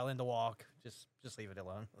really dial in the walk, just leave it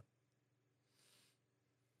alone.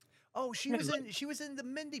 Oh, she was in the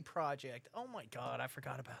Mindy Project. Oh my god, I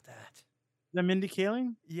forgot about that. The Mindy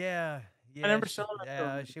Kaling? Yeah, I never saw that.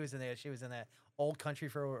 Yeah, she was in there. She was in that Old Country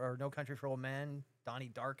for or No Country for Old Men.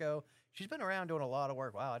 Donnie Darko. She's been around doing a lot of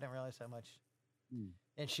work. Wow, I didn't realize that much.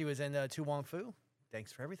 And she was in Tu Wong Fu.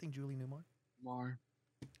 Thanks for everything, Julie Newmar.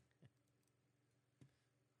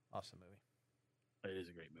 Awesome movie. It is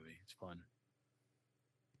a great movie. It's fun.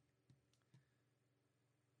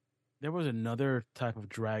 There was another type of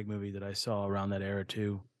drag movie that I saw around that era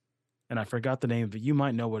too, and I forgot the name of it. You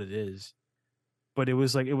might know what it is, but it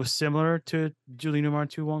was similar to Julie Newmar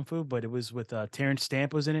Tu Wong Fu, but it was with Terrence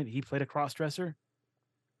Stamp was in it. He played a crossdresser.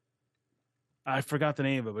 I forgot the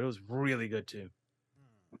name of it, but it was really good too.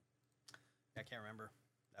 I can't remember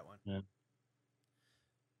that one. Yeah.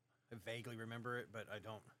 I vaguely remember it, but I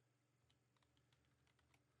don't.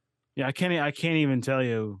 Yeah, I can't even tell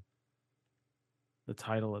you the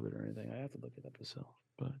title of it or anything. I have to look it up myself.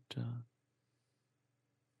 But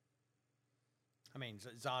I mean,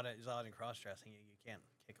 Zod and cross dressing, you can't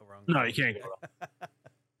go wrong with No, you those. can't go wrong.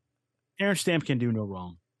 Aaron Stamp can do no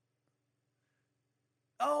wrong.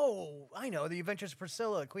 Oh, I know, The Adventures of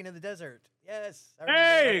Priscilla, Queen of the Desert. Yes, I remember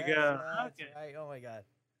There that. you Yes, go. that's Okay. right. Oh my god.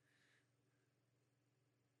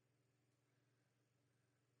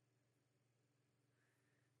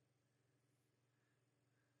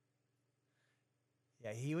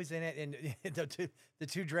 Yeah, he was in it, and the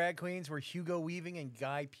two drag queens were Hugo Weaving and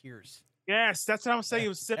Guy Pearce. Yes, that's what I'm saying. It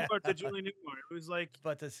was similar to Julie Newmar. It was like,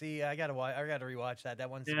 But to see, I gotta rewatch that. That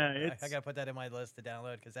one's yeah, I gotta put that in my list to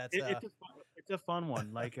download because that's it's a fun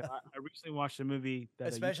one. Like I recently watched a movie that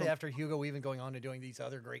you especially told. after Hugo Weaving going on to doing these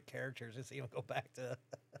other great characters. To see him go back to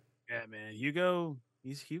Yeah, man, Hugo.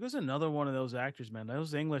 Hugo's another one of those actors, man.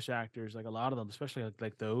 Those English actors, like a lot of them, especially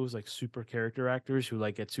like those like super character actors who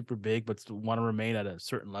like get super big but still want to remain at a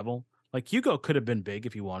certain level. Like Hugo could have been big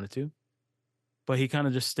if he wanted to, but he kind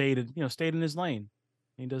of just stayed in his lane.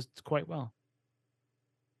 He does quite well.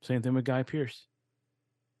 Same thing with Guy Pearce.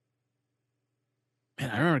 Man,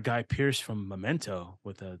 I remember Guy Pearce from Memento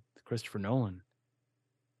with Christopher Nolan.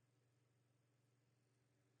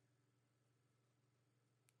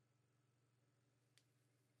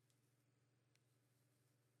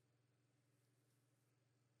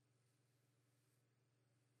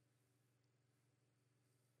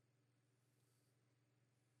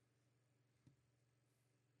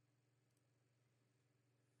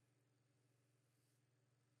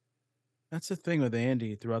 That's the thing with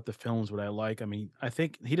Andy throughout the films. What I like, I mean, I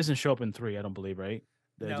think he doesn't show up in three. I don't believe, right?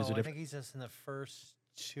 There's no. a I think different he's just in the first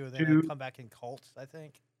two. Then I two. come back in cults. I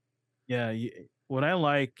think. Yeah, what I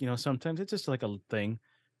like, sometimes it's just like a thing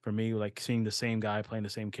for me, like seeing the same guy playing the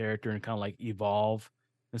same character and kind of like evolve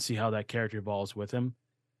and see how that character evolves with him.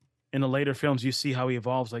 In the later films, you see how he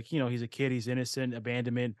evolves. Like, he's a kid, he's innocent,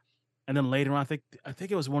 abandonment, and then later on, I think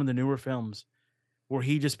it was one of the newer films where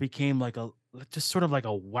he just became like just sort of like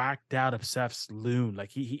a whacked out, obsessed loon. Like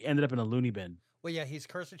he ended up in a loony bin. Well, yeah, he's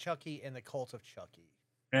Curse of Chucky and the Cult of Chucky.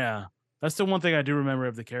 Yeah. That's the one thing I do remember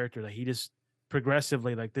of the character that he just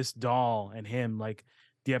progressively like this doll and him, like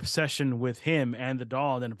the obsession with him and the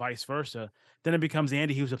doll, and then vice versa. Then it becomes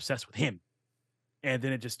Andy, he was obsessed with him. And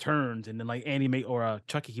then it just turns, and then like Andy or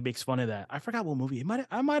Chucky, he makes fun of that. I forgot what movie.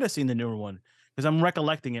 I might have seen the newer one because I'm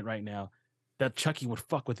recollecting it right now. That Chucky would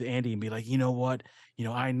fuck with Andy and be like, you know what?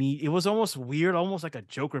 I need. It was almost weird, almost like a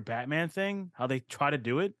Joker Batman thing. How they try to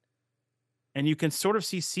do it, and you can sort of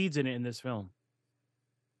see seeds in it in this film.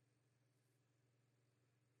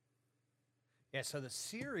 Yeah, so the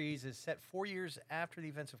series is set 4 years after the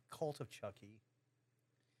events of Cult of Chucky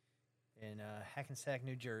in Hackensack,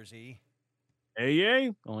 New Jersey. Hey,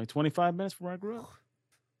 yay! Only 25 minutes from where I grew up.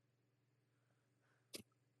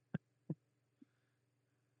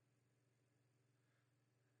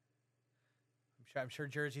 I'm sure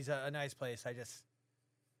Jersey's a nice place. I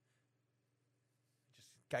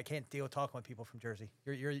can't deal with talking with people from Jersey.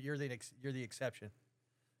 You're the exception.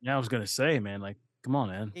 Yeah, I was gonna say, man, like, come on,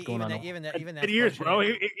 man, what's going on? Even 10 that's years, pushing bro.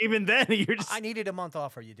 it. Even then, you're I just needed a month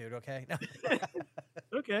off for you, dude. Okay.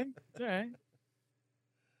 okay. All right,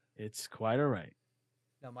 it's quite all right.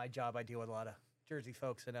 No, my job, I deal with a lot of Jersey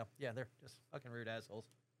folks, and yeah, they're just fucking rude assholes.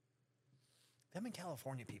 Them in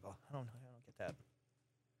California people, I don't get that.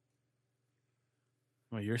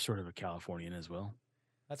 Well, you're sort of a Californian as well.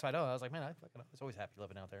 That's why I know. I was like, man, I was always happy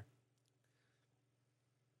living out there.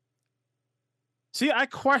 See, I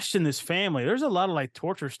question this family. There's a lot of like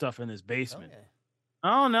torture stuff in this Oh basement. yeah. I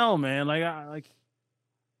don't know, man. Like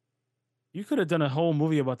you could have done a whole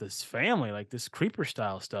movie about this family, like this creeper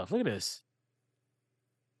style stuff. Look at this.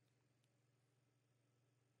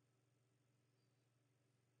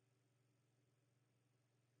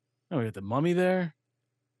 Oh, we got the mummy there.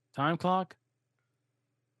 Time clock.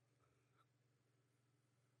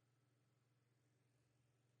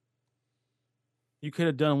 You could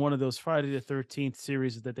have done one of those Friday the 13th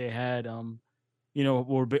series that they had.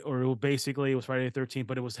 Basically it was Friday the 13th,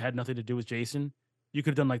 but it was had nothing to do with Jason. You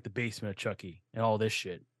could have done like the basement of Chucky and all this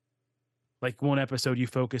shit. Like one episode, you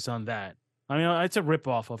focus on that. I mean, it's a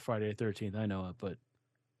ripoff of Friday the 13th. I know it, but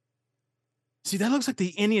see, that looks like the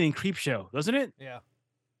Indian in Creep Show, doesn't it? Yeah.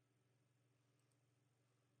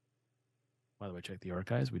 By the way, check the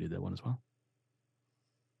archives. We did that one as well.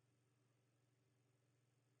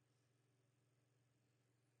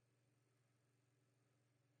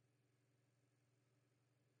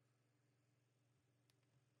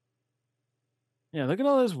 Yeah, look at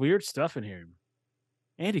all this weird stuff in here.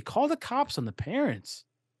 Andy, call the cops on the parents.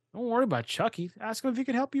 Don't worry about Chucky. Ask him if he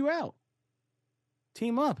could help you out.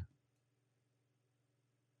 Team up.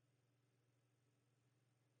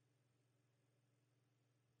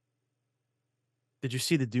 Did you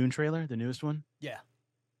see the Dune trailer, the newest one? Yeah,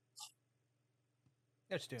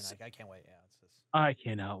 it's Dune. S I can't wait. Yeah, it's just. I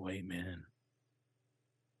cannot wait, man.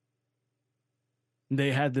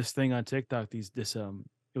 They had this thing on TikTok,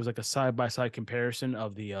 it was like a side by side comparison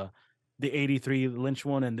of the 83 Lynch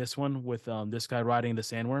one and this one with this guy riding the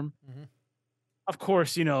sandworm. Mhm. Of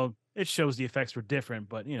course, it shows the effects were different,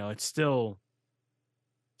 but it's still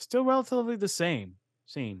relatively the same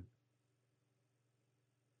scene.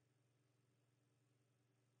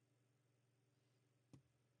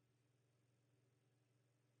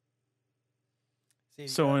 See,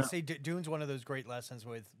 So Dune's one of those great lessons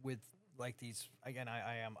with like these. Again,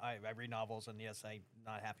 I read novels, and yes, I'm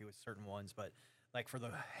not happy with certain ones, but like for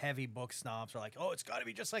the heavy book snobs are like, oh, it's got to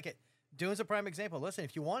be just like it. Dune's a prime example. Listen,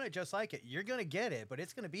 if you want it just like it, you're gonna get it, but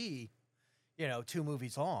it's gonna be 2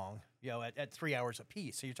 movies long, at 3 hours a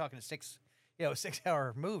piece. So you're talking a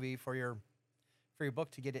 6-hour movie for your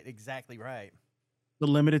book to get it exactly right. the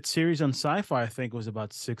limited series on Sci-Fi, I think, was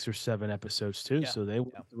about 6 or 7 episodes too, Yeah, so they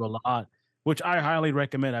went yeah. through a lot, which I highly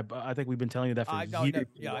recommend. I think we've been telling you that for I no, years no, to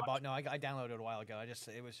yeah, I watch. bought no, I downloaded it a while ago.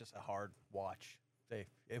 It was just a hard watch.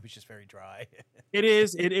 It was just very dry. It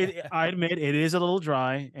is, I admit it is a little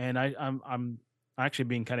dry, and I'm actually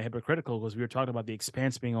being kinda hypocritical because we were talking about The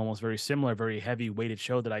Expanse being almost very similar, very heavy weighted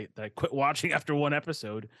show that I quit watching after 1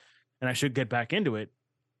 episode, and I should get back into it.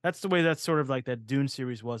 That's the way that's sort of like that Dune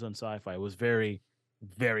series was on Sci-Fi. It was very,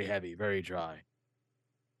 very heavy, very dry.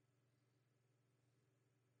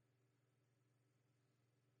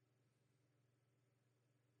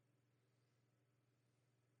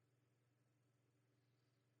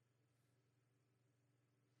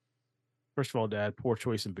 First of all, dad, poor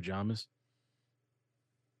choice in pajamas.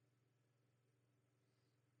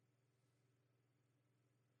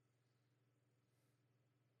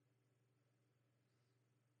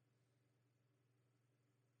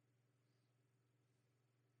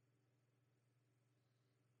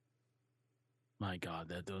 My god,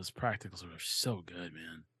 that those practicals are so good,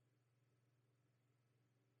 man.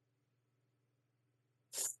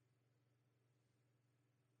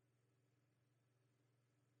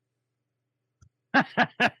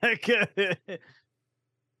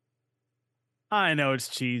 I know it's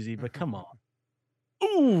cheesy, but come on.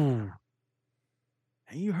 Ooh,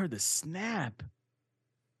 and you heard the snap.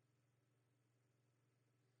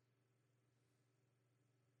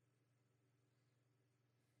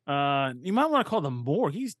 You might wanna call the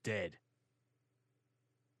morgue, he's dead.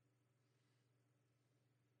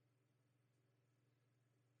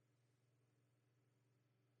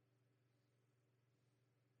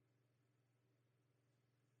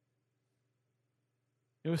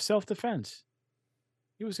 It was self-defense.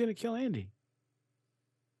 He was gonna kill Andy.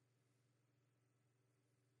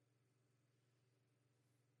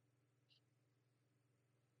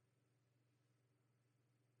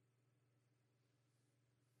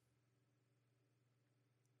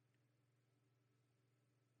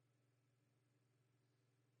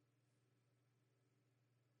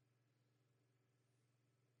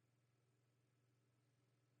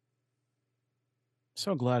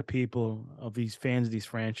 So glad people of these fans of these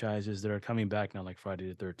franchises that are coming back now, like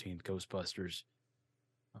Friday the 13th, Ghostbusters,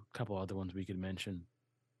 a couple other ones we could mention.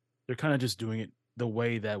 They're kind of just doing it the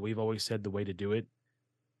way that we've always said the way to do it,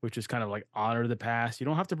 which is kind of like honor the past. You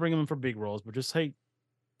don't have to bring them in for big roles, but just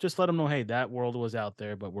let them know, hey, that world was out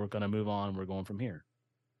there, but we're gonna move on. We're going from here.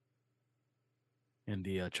 And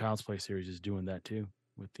the Child's Play series is doing that too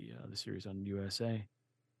with the series on USA.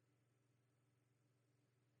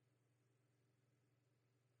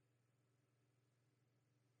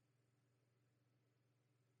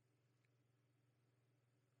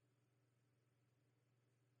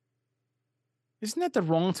 Isn't that the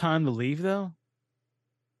wrong time to leave though?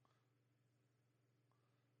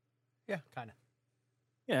 Yeah, kind of.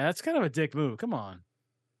 Yeah, that's kind of a dick move. Come on,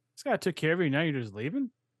 this guy took care of you. Now you're just leaving.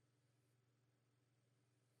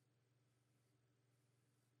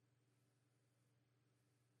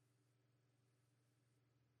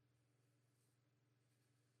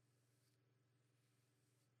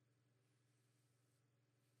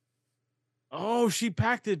 Oh, she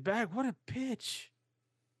packed it back. What a bitch.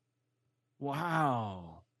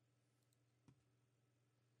 Wow.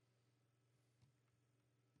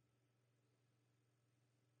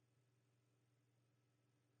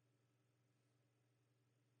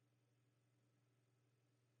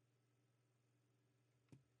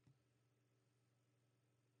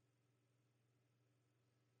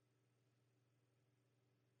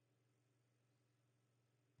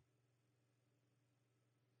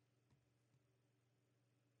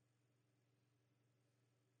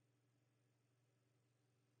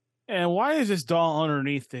 And why is this doll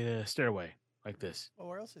underneath the stairway? like this. Well,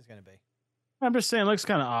 where else is it gonna be? I'm just saying, it looks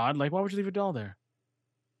kind of odd. Like, why would you leave a doll there?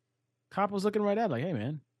 Cop was looking right at it, like, hey,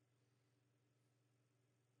 man.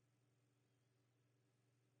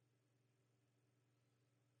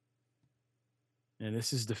 And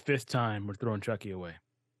this is the fifth time we're throwing Chucky away.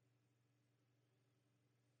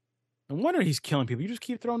 No wonder he's killing people. You just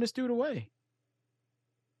keep throwing this dude away.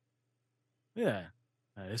 Yeah.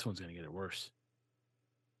 This one's going to get it worse.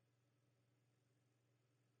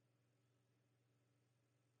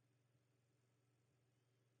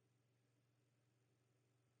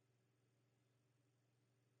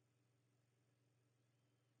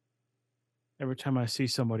 Every time I see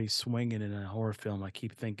somebody swinging in a horror film, I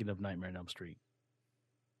keep thinking of Nightmare on Elm Street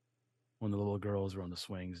when the little girls are on the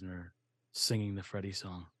swings and they're singing the Freddy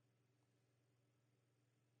song.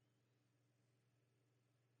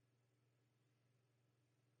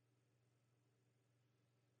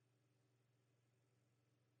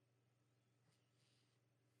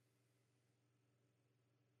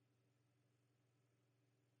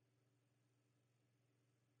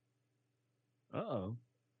 Uh oh.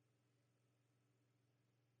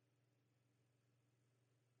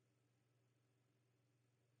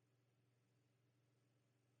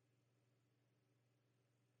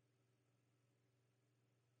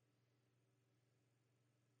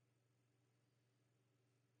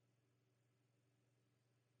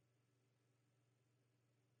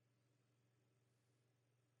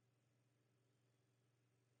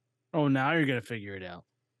 Oh, now you're going to figure it out.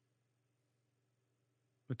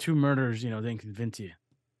 But two murders, didn't convince you.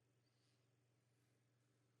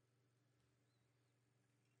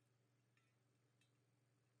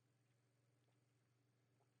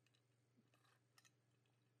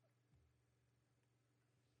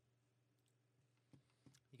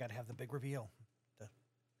 You got to have the big reveal, the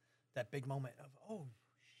that big moment of oh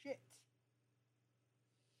shit.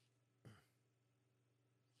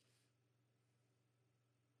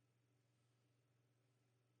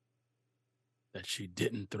 That she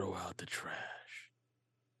didn't throw out the trash.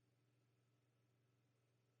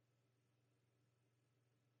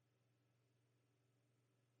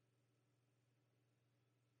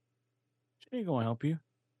 She ain't going to help you.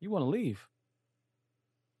 You want to leave.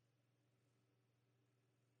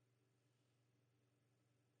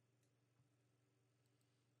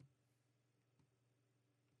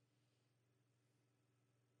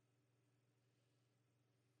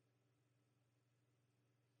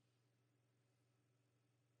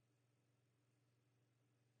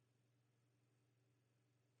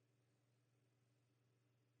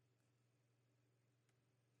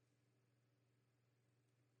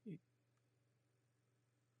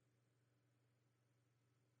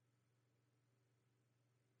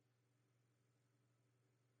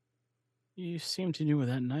 You seem to know where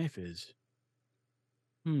that knife is.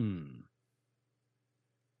 Hmm.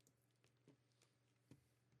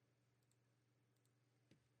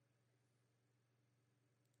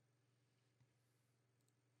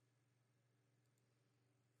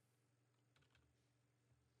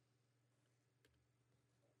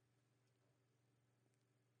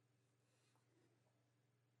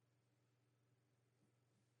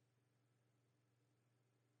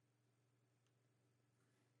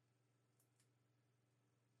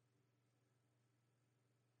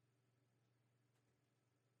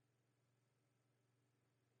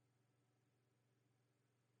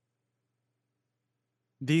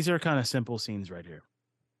 These are kind of simple scenes right here.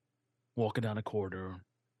 Walking down a corridor,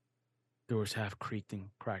 doors half creaked and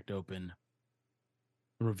cracked open,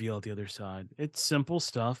 reveal at the other side. It's simple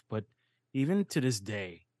stuff, but even to this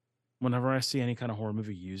day, whenever I see any kind of horror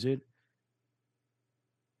movie use it,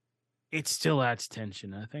 it still adds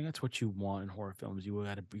tension. I think that's what you want in horror films. You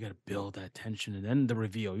gotta build that tension and then the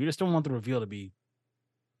reveal. You just don't want the reveal to be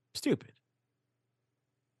stupid.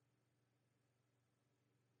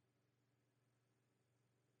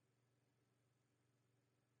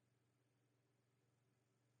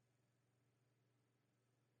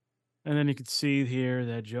 And then you can see here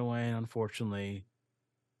that Joanne, unfortunately,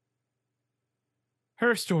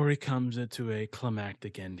 her story comes into a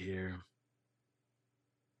climactic end here.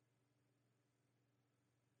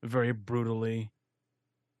 Very brutally.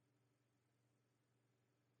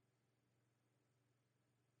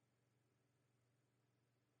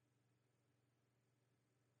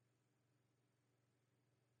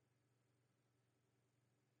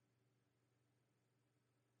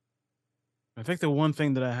 I think the one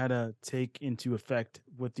thing that I had to take into effect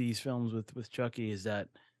with these films with Chucky is that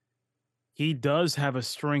he does have a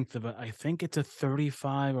strength of I think it's a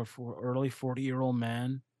 35 or early 40-year-old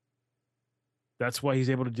man. That's why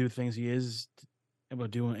he's able to do things he is able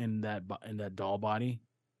to do in that doll body.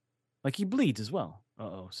 Like he bleeds as well.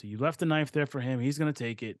 Uh-oh. So you left the knife there for him. He's gonna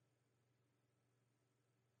take it.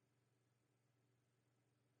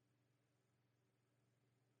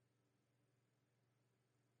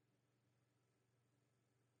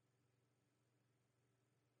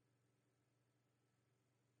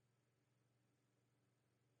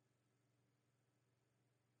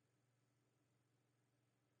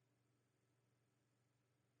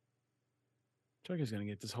 Chucky's gonna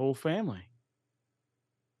get this whole family.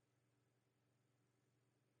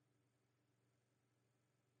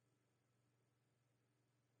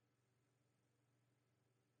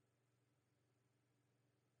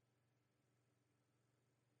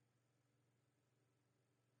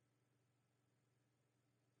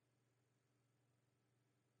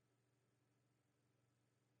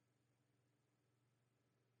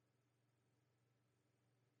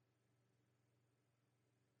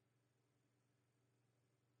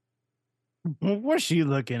 What's she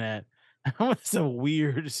looking at? That's a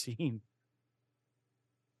weird scene.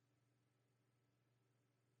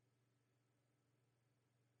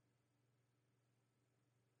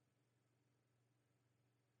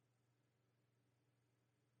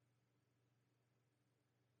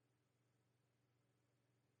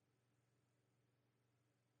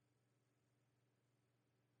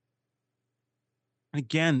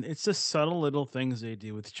 Again, it's the subtle little things they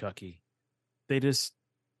do with Chucky. They just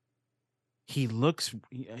he looks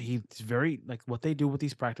he's very like what they do with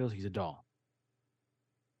these practicals, he's a doll.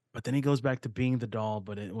 But then he goes back to being the doll,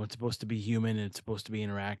 but when it's supposed to be human and it's supposed to be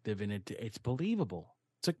interactive and it's believable.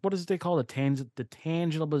 It's like what is it they call it? The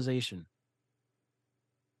tangibilization.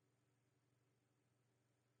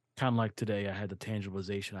 Kind of like today, I had the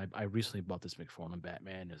tangibilization. I recently bought this McFarlane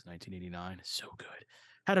Batman. It was 1989. It's so good.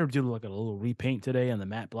 Had to do like a little repaint today on the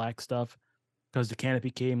matte black stuff because the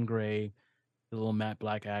canopy came gray. The little matte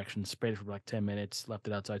black action, sprayed it for like 10 minutes, left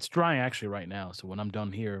it outside. It's drying actually right now. So when I'm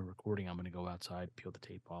done here recording, I'm going to go outside, peel the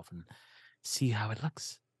tape off, and see how it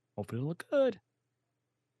looks. Hopefully, it'll look good.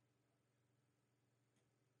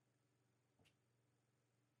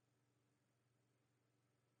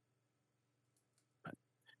 But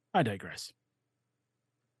I digress.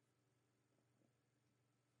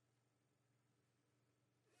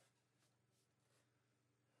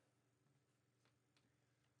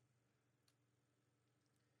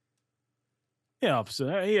 Yeah,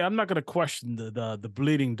 so yeah, I'm not gonna question the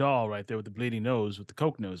bleeding doll right there with the bleeding nose with the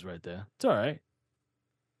coke nose right there. It's all right.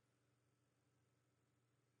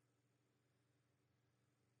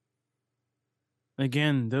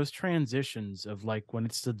 Again, those transitions of like when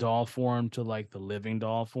it's the doll form to like the living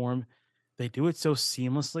doll form, they do it so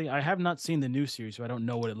seamlessly. I have not seen the new series, so I don't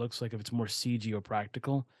know what it looks like if it's more CG or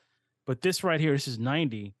practical. But this right here, this is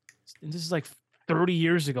 90. And this is like 30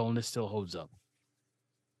 years ago, and this still holds up.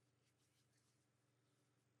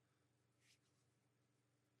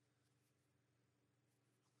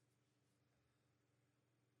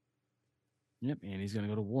 Yep, and he's gonna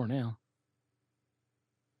go to war now.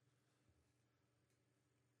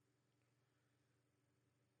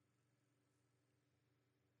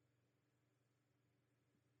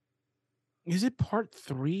 Is it part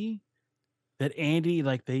three that Andy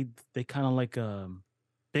like they kind of like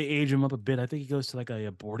they age him up a bit? I think he goes to like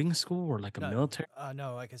a boarding school or like a No, military.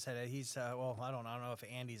 no. Like I said, he's well. I don't know if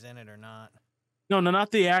Andy's in it or not. No, no,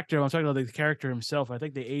 not the actor. I'm talking about the character himself. I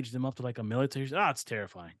think they aged him up to like a military. Ah, it's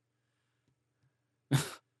terrifying.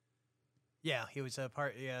 Yeah, he was a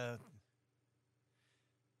part. Yeah,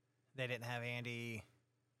 they didn't have Andy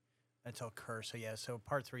until Curse. So yeah, so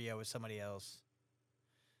part three, yeah, was somebody else.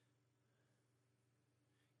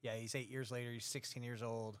 Yeah, he's 8 years later. He's 16 years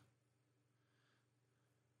old.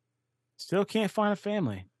 Still can't find a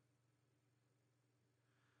family.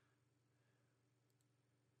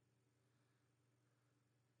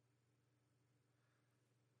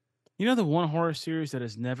 You know the one horror series that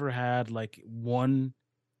has never had like one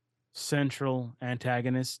central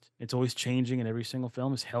antagonist. It's always changing in every single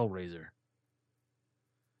film. Is Hellraiser.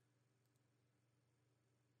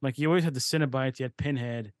 Like you always had the Cenobites, you had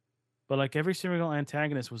Pinhead, but like every single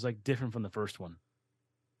antagonist was like different from the first one.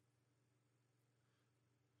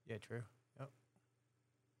 Yeah, true. Yep.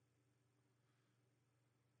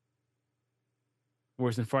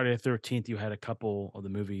 Whereas in Friday the 13th, you had a couple of the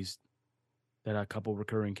movies that had a couple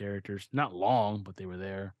recurring characters. Not long, but they were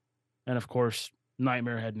there. And of course,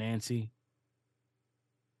 Nightmare had Nancy.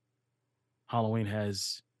 Halloween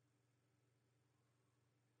has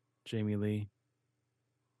Jamie Lee.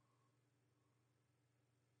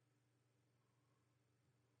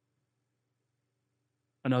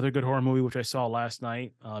 Another good horror movie, which I saw last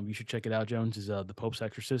night. You should check it out, Jones, is The Pope's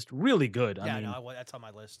Exorcist. Really good. I Yeah, no, mean, that's on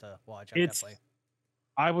my list to watch. I it's definitely.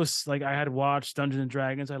 I was like, I had watched Dungeons and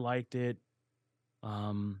Dragons. I liked it.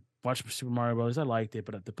 Watched Super Mario Brothers. I liked it,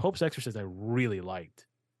 but the Pope's Exorcist I really liked,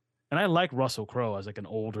 and I like Russell Crowe as like an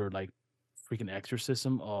older like freaking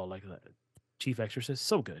exorcism. Oh, like the chief exorcist,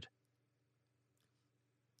 so good.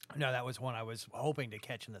 No, that was one I was hoping to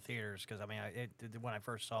catch in the theaters because I mean, when I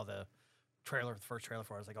first saw the trailer, the first trailer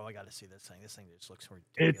for it, I was like, oh, I got to see this thing. This thing just looks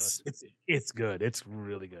ridiculous. It's good. It's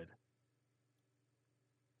really good.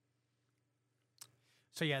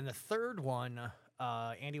 So yeah, in the third one,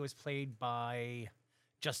 Andy was played by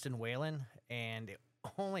Justin Whalen, and the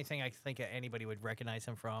only thing I think anybody would recognize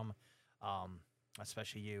him from,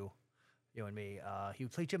 especially you and me, he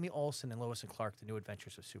would play Jimmy Olsen in Lois and Clark: The New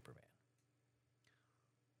Adventures of Superman.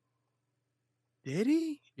 Did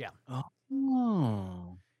he? Yeah,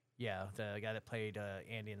 Oh, yeah, the guy that played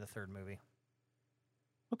Andy in the third movie.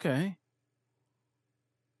 okay.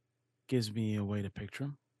 Gives me a way to picture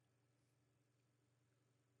him.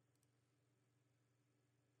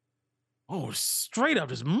 Oh, straight up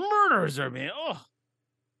just murders her, man. Oh,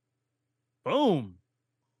 boom.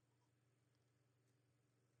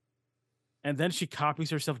 And then she copies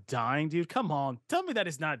herself dying, dude. Come on. Tell me that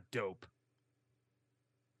is not dope.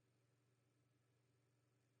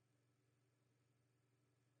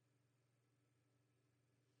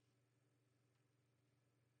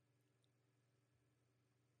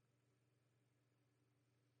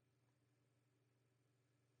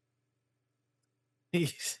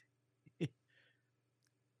 He's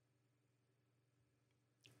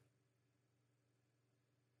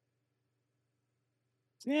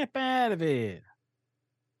snap out of it.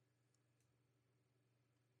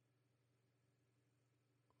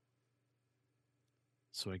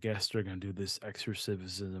 So I guess they're gonna do this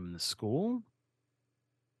exorcism in the school.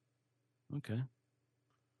 Okay.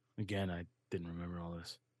 Again, I didn't remember all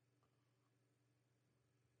this.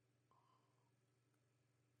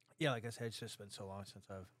 Yeah, like I said, it's just been so long since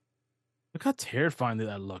I've. Look how terrifying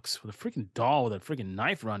that looks with a freaking doll with a freaking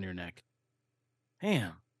knife around your neck.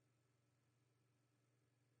 Damn.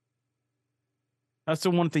 That's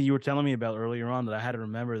the one thing you were telling me about earlier on that I had to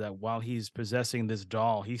remember that while he's possessing this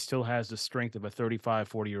doll, he still has the strength of a 35,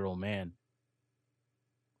 40-year-old man.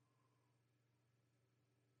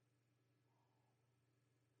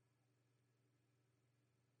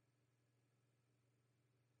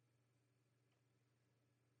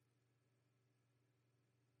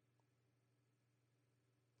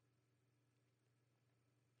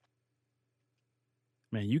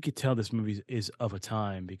 Man, you could tell this movie is of a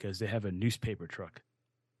time because they have a newspaper truck.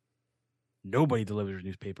 Nobody delivers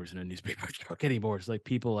newspapers in a newspaper truck anymore. It's like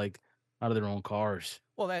people like out of their own cars.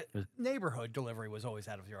 Well, that But, neighborhood delivery was always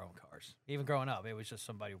out of your own cars. Even growing up, it was just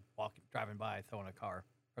somebody driving by, throwing a car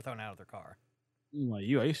or throwing out of their car. like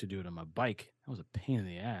you, I used to do it on my bike. That was a pain in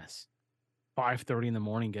the ass. 5:30 in the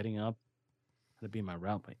morning, getting up. Had to be in my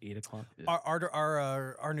route by 8 o'clock. Ugh.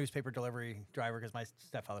 Our newspaper delivery driver, because my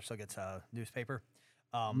stepfather still gets a newspaper,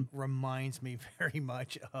 Mhm. reminds me very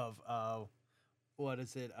much of what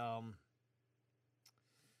is it?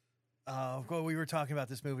 Well, we were talking about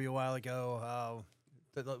this movie a while ago.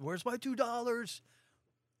 Where's my $2?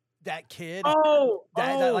 That kid, Oh,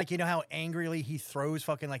 that oh, like you know how angrily he throws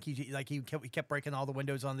fucking he kept breaking all the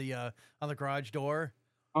windows on the garage door.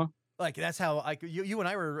 huh? Like that's how like you and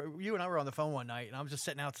I were on the phone one night, and I was just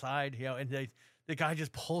sitting outside, and the guy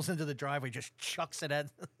just pulls into the driveway, just chucks it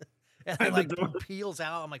at, and then At the like door. peels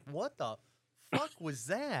out. I'm like, what the fuck was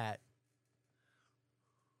that?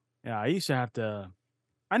 Yeah, I used to have to.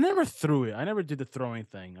 I never threw it. I never did the throwing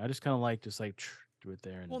thing. I just kind of like threw it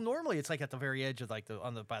there Well, and normally it's like at the very edge of like the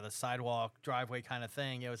by the sidewalk driveway kind of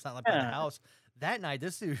thing. It's not like by the yeah. house. That night,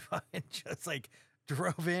 this dude fucking just like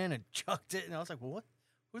drove in and chucked it, and I was like, well, what?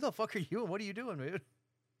 Who the fuck are you? And what are you doing, dude?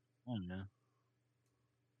 I don't know.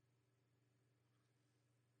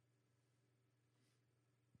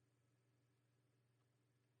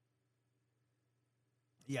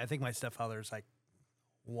 Yeah, I think my stepfather's like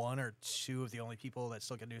one or two of the only people that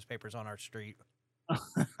still get newspapers on our street.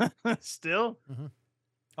 Still, Mm-hmm.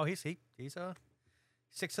 Oh, he's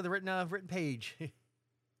sticks to the written page.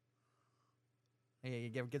 He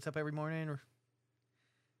gets up every morning or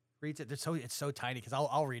reads it. It's so tiny because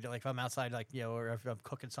I'll read it like if I'm outside like or if I'm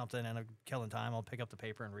cooking something and I'm killing time, I'll pick up the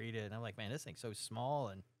paper and read it. And I'm like, man, this thing's so small.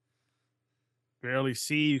 And barely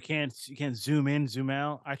see. You can't zoom in, zoom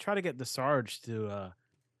out. I try to get the Sarge to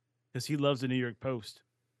because he loves the New York Post.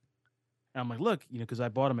 And I'm like, look, because I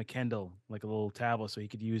bought him a Kindle, like a little tablet, so he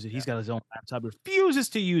could use it. yeah, He's got his own laptop, refuses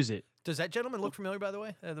to use it. does that gentleman look familiar? By the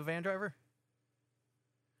way, the van driver?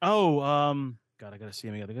 Oh, God, I gotta see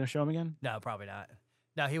him again. They're gonna show him again. No, probably not.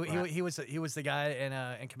 No, Right. he was the guy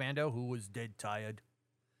in Commando who was dead tired.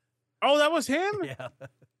 Oh, that was him? Yeah.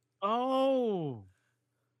 Oh.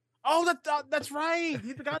 Oh, that's right.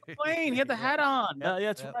 He got on the plane. He had the Yep. hat on. Yep. Yeah,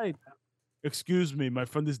 that's Yep. right. "Excuse me, my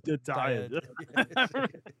friend is dead tired." Died.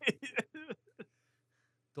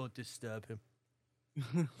 Don't disturb him.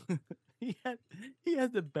 He had he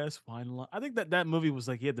had the best wine line. I think that movie was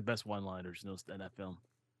like he had the best one-liners in that film.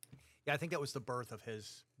 Yeah, I think that was the birth of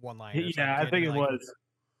his one-liners. Yeah, I think it Like was.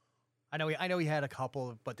 I know he had a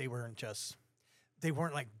couple, but they weren't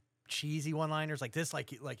like cheesy one-liners like this.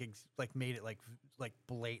 Like made it like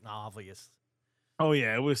blatant obvious. Oh,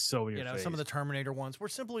 yeah, it was so in You your know, some of face. the Terminator ones were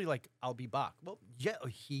simply like, "I'll be back." Well, yeah,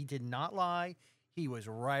 he did not lie. He was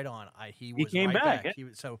right on. He He was came right back, back. yeah. He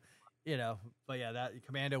was so, you know, but yeah, that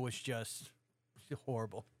Commando was just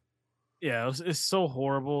horrible. Yeah, it's so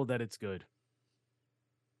horrible that it's good.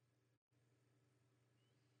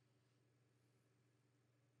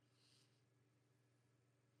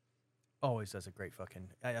 Always does a great fucking.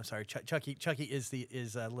 I'm sorry, Chucky. Chucky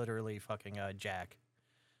is literally fucking Jack.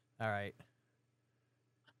 All right.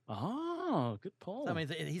 Oh, good So, I pull. mean,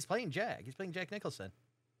 he's playing Jack. He's playing Jack Nicholson.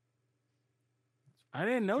 I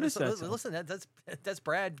didn't notice that. Listen, that's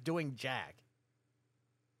Brad doing Jack.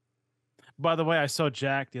 By the way, I saw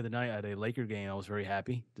Jack the other night at a Laker game. I was very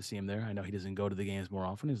happy to see him there. I know he doesn't go to the games more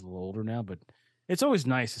often. He's a little older now, but it's always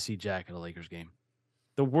nice to see Jack at a Lakers game.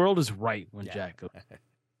 The world is right when Yeah. Jack goes.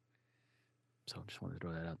 So just wanted to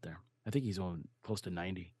throw that out there. I think he's on close to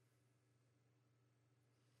 90.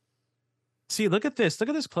 See, look at this. Look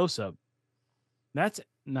at this close up. That's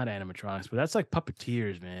not animatronics, but that's like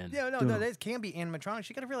puppeteers, man. Yeah, no, Doing no, that can be animatronics.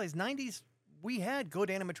 You got to realize '90s we had good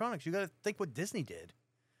animatronics. You got to think what Disney did.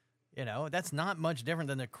 You know, that's not much different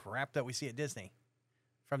than the crap that we see at Disney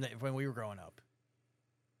from when we were growing up.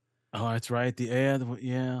 Oh, that's right. Yeah.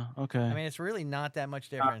 I Okay. mean, it's really not that much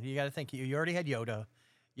different. You got to think you already had Yoda,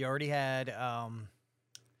 you already had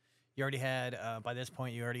by this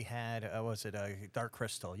point you already had was it Dark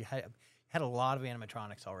Crystal? You had a lot of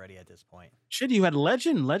animatronics already at this point. Shit, you had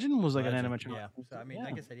Legend. Legend was like an Legend, animatronic. yeah. So I mean, Yeah.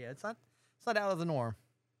 like I said, yeah, it's not out of the norm.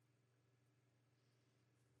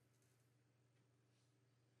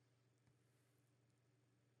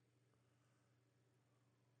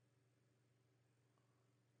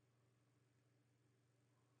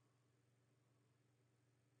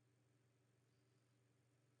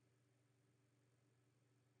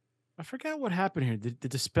 I forgot what happened here. Did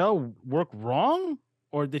the spell work wrong,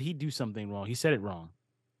 or did he do something wrong? He said it wrong,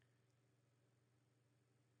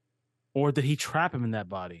 or did he trap him in that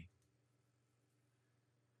body?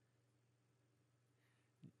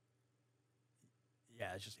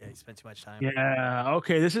 Yeah, it's just he spent too much time. Yeah.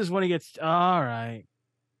 Okay. This is when he gets. All right.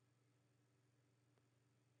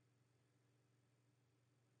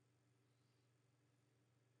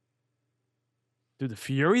 Dude, the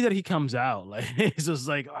fury that he comes out, like he's just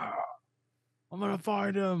like, "Ah, I'm gonna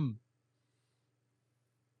find him.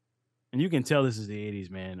 And you can tell this is the 80s,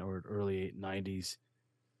 man, or early 90s.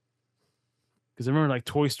 Because I remember like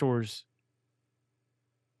toy stores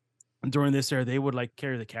during this era, they would like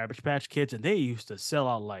carry the Cabbage Patch Kids, and they used to sell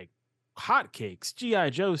out like hotcakes. GI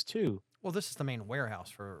Joes too. Well, this is the main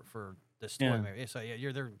warehouse for this toy. Yeah. Maybe. So yeah,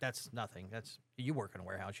 you're there. That's nothing. That's you work in a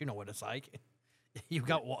warehouse. You know what it's like. You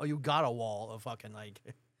got a wall of fucking like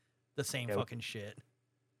the same Yeah, fucking shit.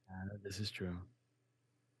 this is true.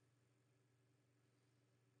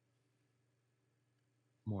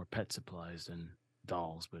 More pet supplies than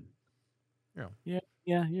dolls, but Yeah.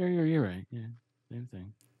 yeah, you're right. Yeah, same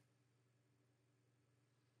thing.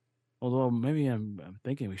 Although maybe I'm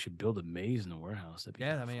thinking we should build a maze in the warehouse. That'd be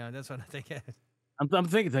Yeah, kind I of mean fun. that's what I think. I'm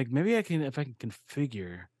thinking like maybe I can if I can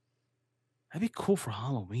configure. That'd be cool for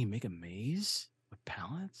Halloween. Make a maze with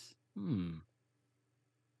pallets. I'm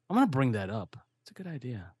gonna bring that up. It's a good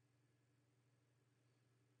idea.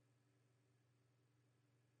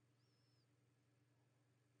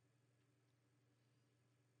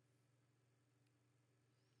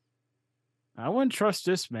 I wouldn't trust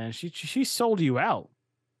this man. She sold you out.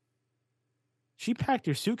 She packed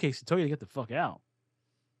your suitcase and told you to get the fuck out.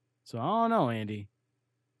 So I don't know, Andy.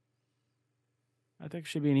 I think it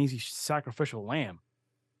should be an easy sacrificial lamb.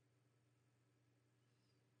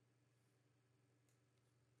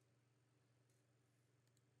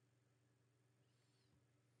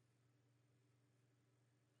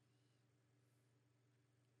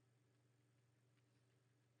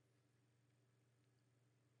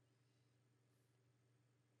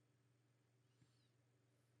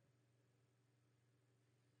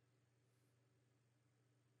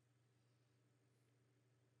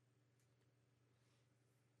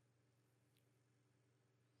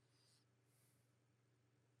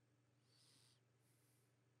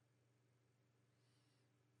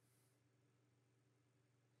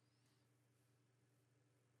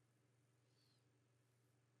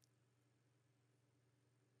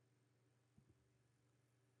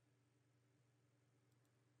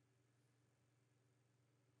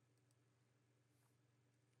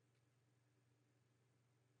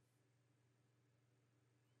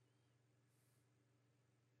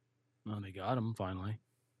 Oh, they got him finally.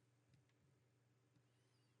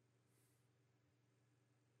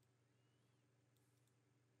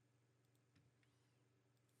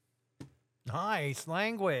 Nice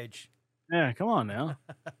language. Yeah, come on now.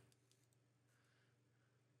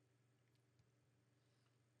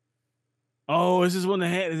 Oh, this is when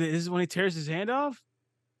he tears his hand off?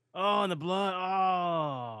 Oh, and the blood.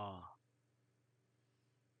 Oh.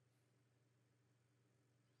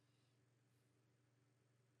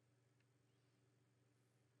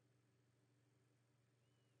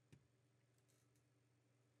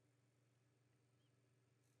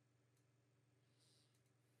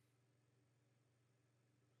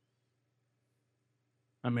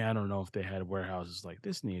 I mean, I don't know if they had warehouses like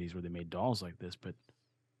this in the 80s where they made dolls like this, but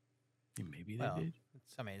yeah, maybe they Well, did.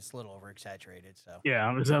 I mean, it's a little over exaggerated. So Yeah,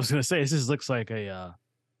 I was gonna say this just looks like a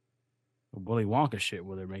Willy Wonka shit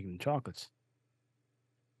where they're making chocolates.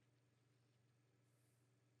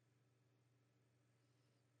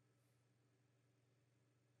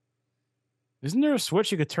 Isn't there a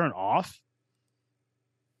switch you could turn off?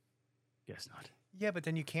 Guess not. yeah, but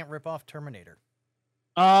then you can't rip off Terminator.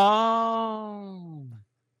 Oh,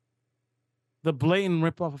 the blatant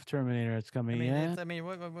ripoff of Terminator. It's I coming. mean, Yeah, it's. I mean,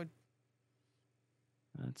 what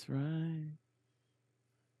that's right.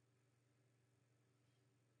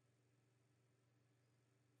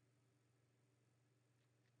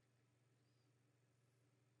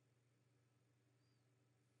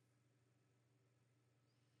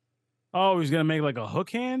 Oh, he's gonna make like a hook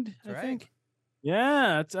hand. That's I right. think.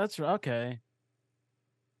 Yeah, that's okay.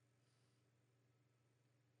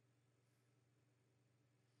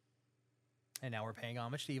 And now we're paying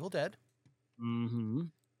homage to Evil Dead. Mm-hmm.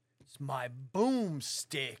 It's my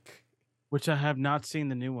boomstick. Which I have not seen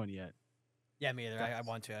the new one yet. Yeah, me either. I That's,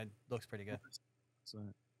 want to. It looks pretty good. so,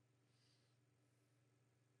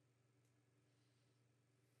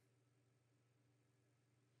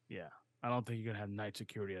 yeah, I don't think you're gonna have night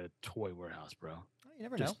security at a toy warehouse, bro. Well, you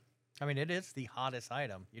never know. Just I mean, it is the hottest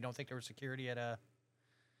item. You don't think there was security at a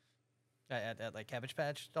at like Cabbage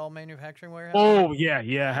Patch doll manufacturing warehouse? oh yeah,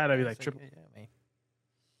 had to be like So, triple. yeah,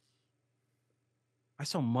 I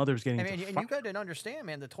saw mothers getting I into mean, and fight. you got to understand,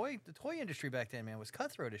 man. The toy industry back then, man, was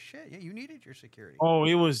cutthroat as shit. Yeah, you needed your security. Oh,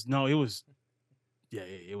 it was no, it was yeah,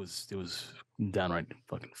 it was downright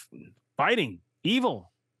fucking fighting,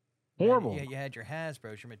 evil, horrible. You had your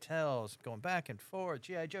Hasbro's, your Mattels, going back and forth.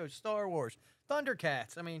 GI Joe, Star Wars,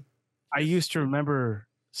 Thundercats. I mean, I just used to remember.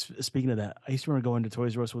 Speaking of that, I used to remember going to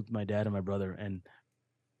Toys R Us with my dad and my brother, and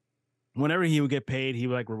whenever he would get paid, he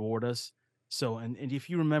would like reward us. So, and if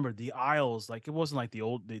you remember the aisles, like it wasn't like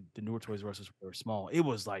the newer Toys R Us were small. It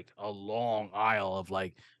was like a long aisle of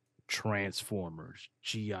like Transformers,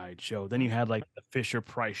 GI Joe. Then you had like the Fisher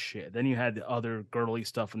Price shit. Then you had the other girly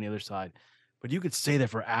stuff on the other side. But you could stay there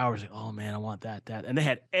for hours. Like, oh man, I want that, and they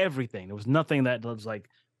had everything. There was nothing that was like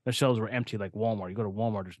the shelves were empty like Walmart. You go to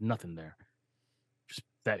Walmart, there's nothing there. Just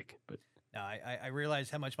pathetic. But no, I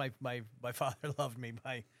realized how much my father loved me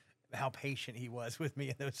by how patient he was with me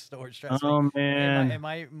in those stores. Trust me. oh And my man, and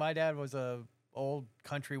my my dad was a old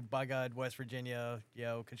country by God West Virginia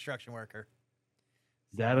construction worker.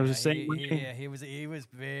 Dad So was the yeah, same way. he was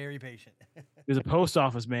very patient. He was a post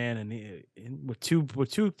office man, and with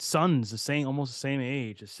two sons, the same almost the same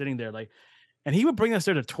age, just sitting there like, and he would bring us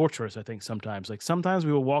there to torture us. I think sometimes, like sometimes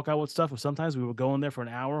we would walk out with stuff, but sometimes we would go in there for an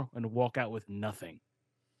hour and walk out with nothing.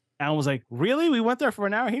 Alan was like, "Really? We went there for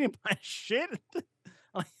an hour? He didn't buy shit."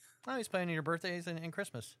 Like, Oh, he's planning your birthdays and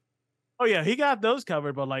Christmas. oh yeah, he got those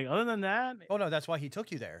covered, but like other than that, Oh no, that's why he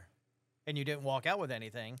took you there, and you didn't walk out with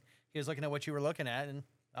anything. He was looking at what you were looking at, and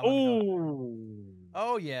I want to go.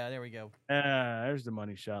 oh, Oh yeah, there we go. there's the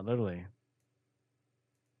money shot, literally.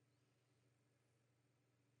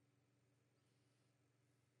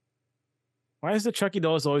 Why does the Chucky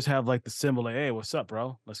dolls always have like the symbol like, "Hey, what's up,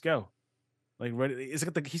 bro? Let's go." Like ready. He's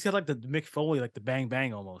got like the Mick Foley, like the bang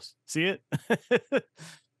bang almost. See it?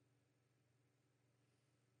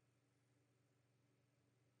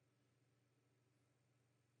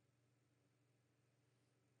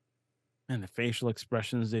 And the facial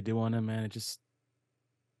expressions they do on him, man, it just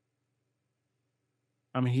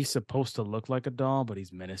I mean, he's supposed to look like a doll, but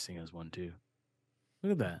he's menacing as one too.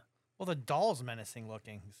 Look at that. Well, the doll's menacing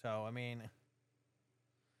looking, so I mean,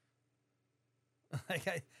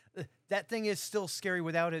 like that thing is still scary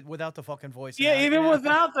without the fucking voice. And Yeah, even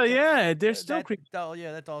without the yeah, they're still that creepy. doll,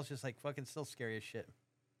 yeah, that doll's just like fucking still scary as shit.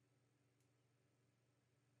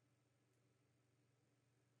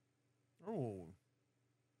 Ooh,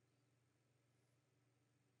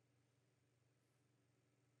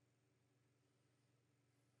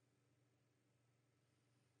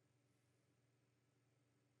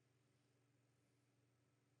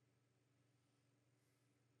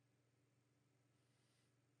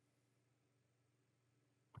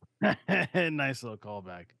 Nice little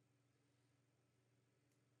callback.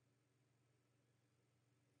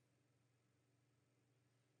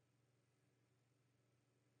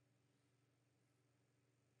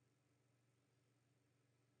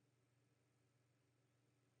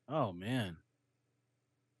 Oh man.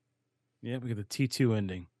 Yeah, we get the T2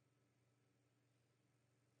 ending.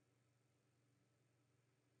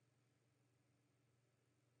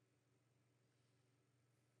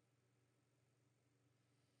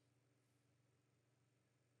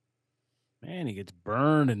 Man, he gets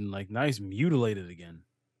burned and like nice mutilated again.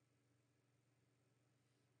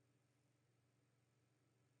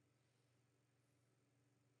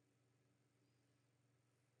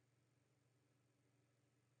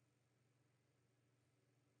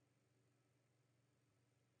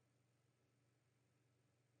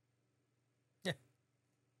 Yeah.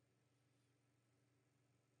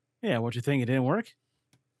 Yeah, what you think? It didn't work?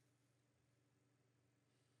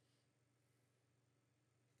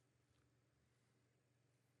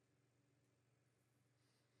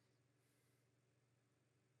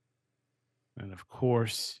 And of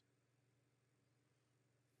course,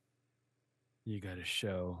 you got to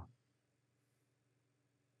show.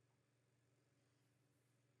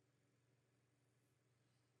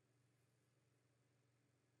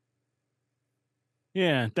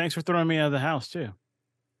 Yeah, thanks for throwing me out of the house too.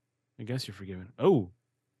 I guess you're forgiven. Oh,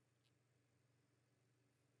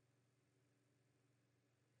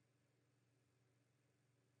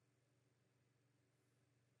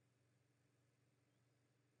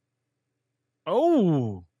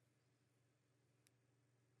 oh,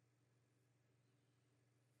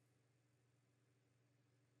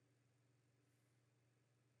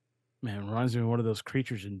 man, reminds me of one of those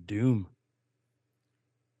creatures in Doom.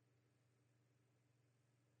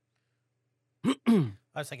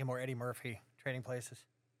 I was thinking more Eddie Murphy, Trading Places.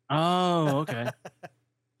 Oh, okay,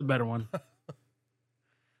 the better one.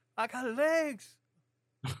 I got legs.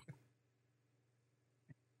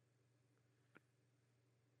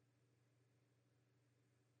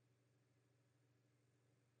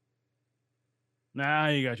 Now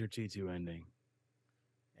you got your T2 ending.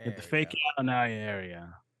 Get the There we fake go. out now. Yeah,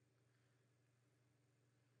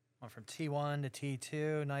 Went from T1 to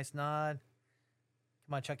T2. Nice nod.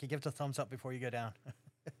 Come on, Chucky, give it a thumbs up before you go down.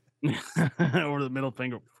 yeah. Or the middle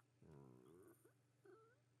finger.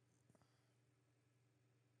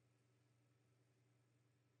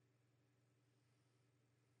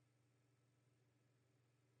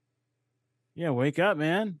 Yeah, wake up,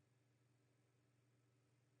 man.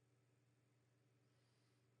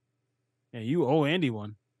 Yeah, you owe Andy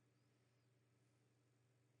one.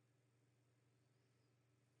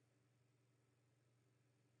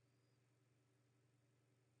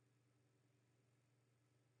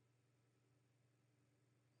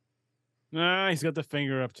 Nah, he's got the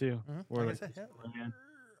finger up too. Or Like I like, said, yeah. man.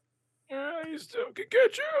 Yeah, he still can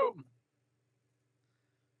get you.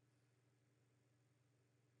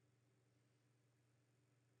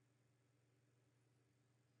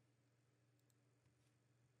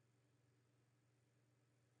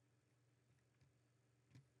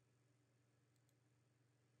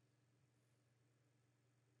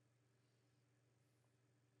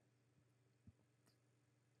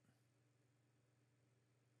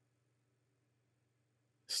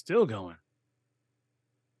 Still going.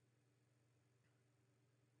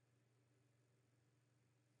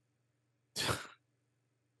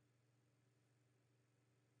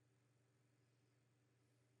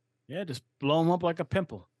 Yeah, just blow him up like a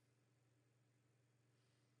pimple.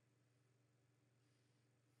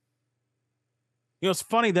 You know, it's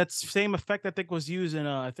funny. That same effect I think was used in.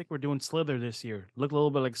 I think we're doing Slither this year. Look a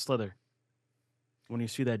little bit like Slither when you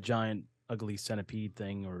see that giant, ugly centipede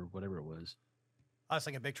thing or whatever it was. I was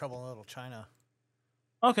thinking Big Trouble in Little China.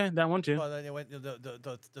 Okay, that one too. Well, they went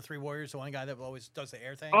the three warriors, the one guy that always does the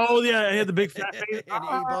air thing, Oh yeah, he had the big fat face. and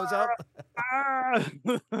he blows up. Ah!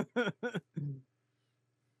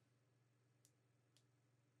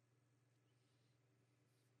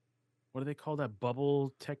 What do they call that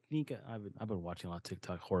bubble technique? I've been watching a lot of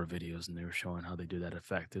TikTok horror videos, and they were showing how they do that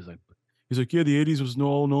effect. He's like, yeah, the '80s was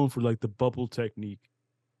all known for like the bubble technique.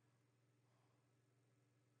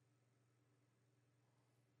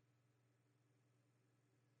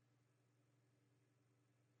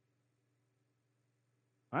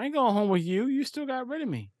 I ain't going home with you. You still got rid of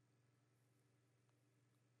me.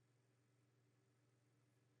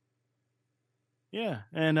 Yeah,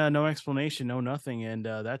 and no explanation, no nothing, and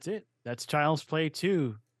that's it. That's Child's Play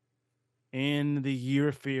 2 in the year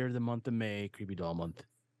of fear, the month of May, creepy doll month.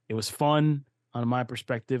 It was fun on my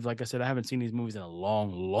perspective. Like I said, I haven't seen these movies in a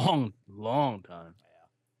long, long, long time.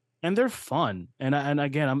 and they're fun. And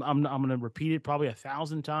again, I'm gonna repeat it probably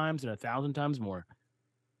 1,000 times and 1,000 times more.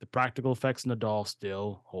 The practical effects in the doll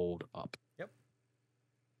still hold up, Yep.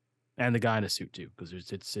 and the guy in a suit too, because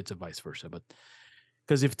it's a vice versa. But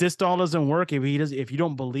because if this doll doesn't work, if you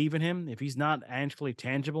don't believe in him, if he's not actually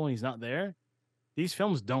tangible and he's not there, these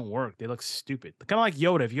films don't work. They look stupid. Kind of like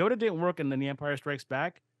Yoda. If Yoda didn't work and then The Empire Strikes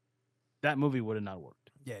Back, that movie would have not worked.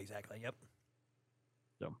 Yeah, exactly. Yep.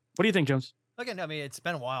 So, what do you think, Jones? Again, I mean, it's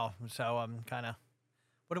been a while, so I'm kind of.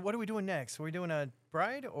 What are we doing next? Are we doing a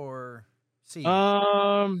Bride or See?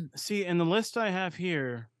 See, in the list I have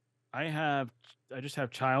here, I have I just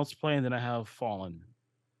have Child's Play and then I have Fallen.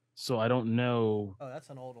 So I don't know. Oh, that's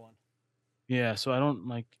an old one. Yeah, so I don't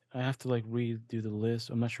like. I have to like redo the list.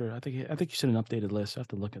 I'm not sure. I think you said an updated list. I have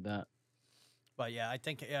to look at that. But yeah, I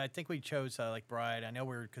think we chose like Bride. I know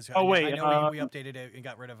we're because Oh I wait, know we updated it and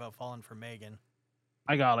got rid of Fallen for Megan.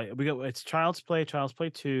 I got it. We got it's Child's Play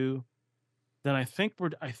 2. Then I think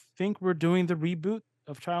we're doing the reboot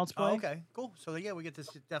of Child's Oh, Play. okay, cool. So yeah, we get to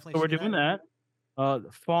definitely So we're see doing that.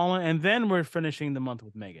 that. Fallen, and then we're finishing the month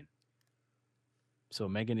with Megan. So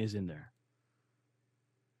Megan is in there,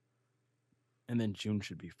 and then June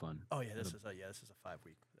should be fun. Oh yeah, The this is a 5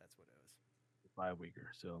 week. That's what it was. 5 weeker.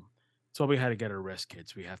 So we had to get our rest,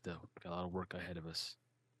 kids. We have to got a lot of work ahead of us.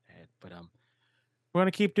 But we're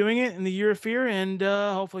gonna keep doing it in the year of fear, and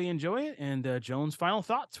hopefully enjoy it. And Jones, final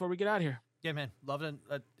thoughts before we get out of here. Yeah, man, loved it.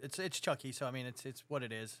 It's Chucky, so I mean, it's what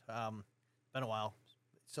it is. Been a while,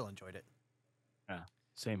 still enjoyed it. Yeah,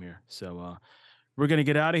 same here. So we're gonna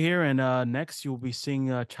get out of here, and next you'll be seeing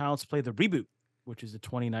Child's Play the reboot, which is the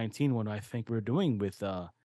 2019 one. I think we're doing with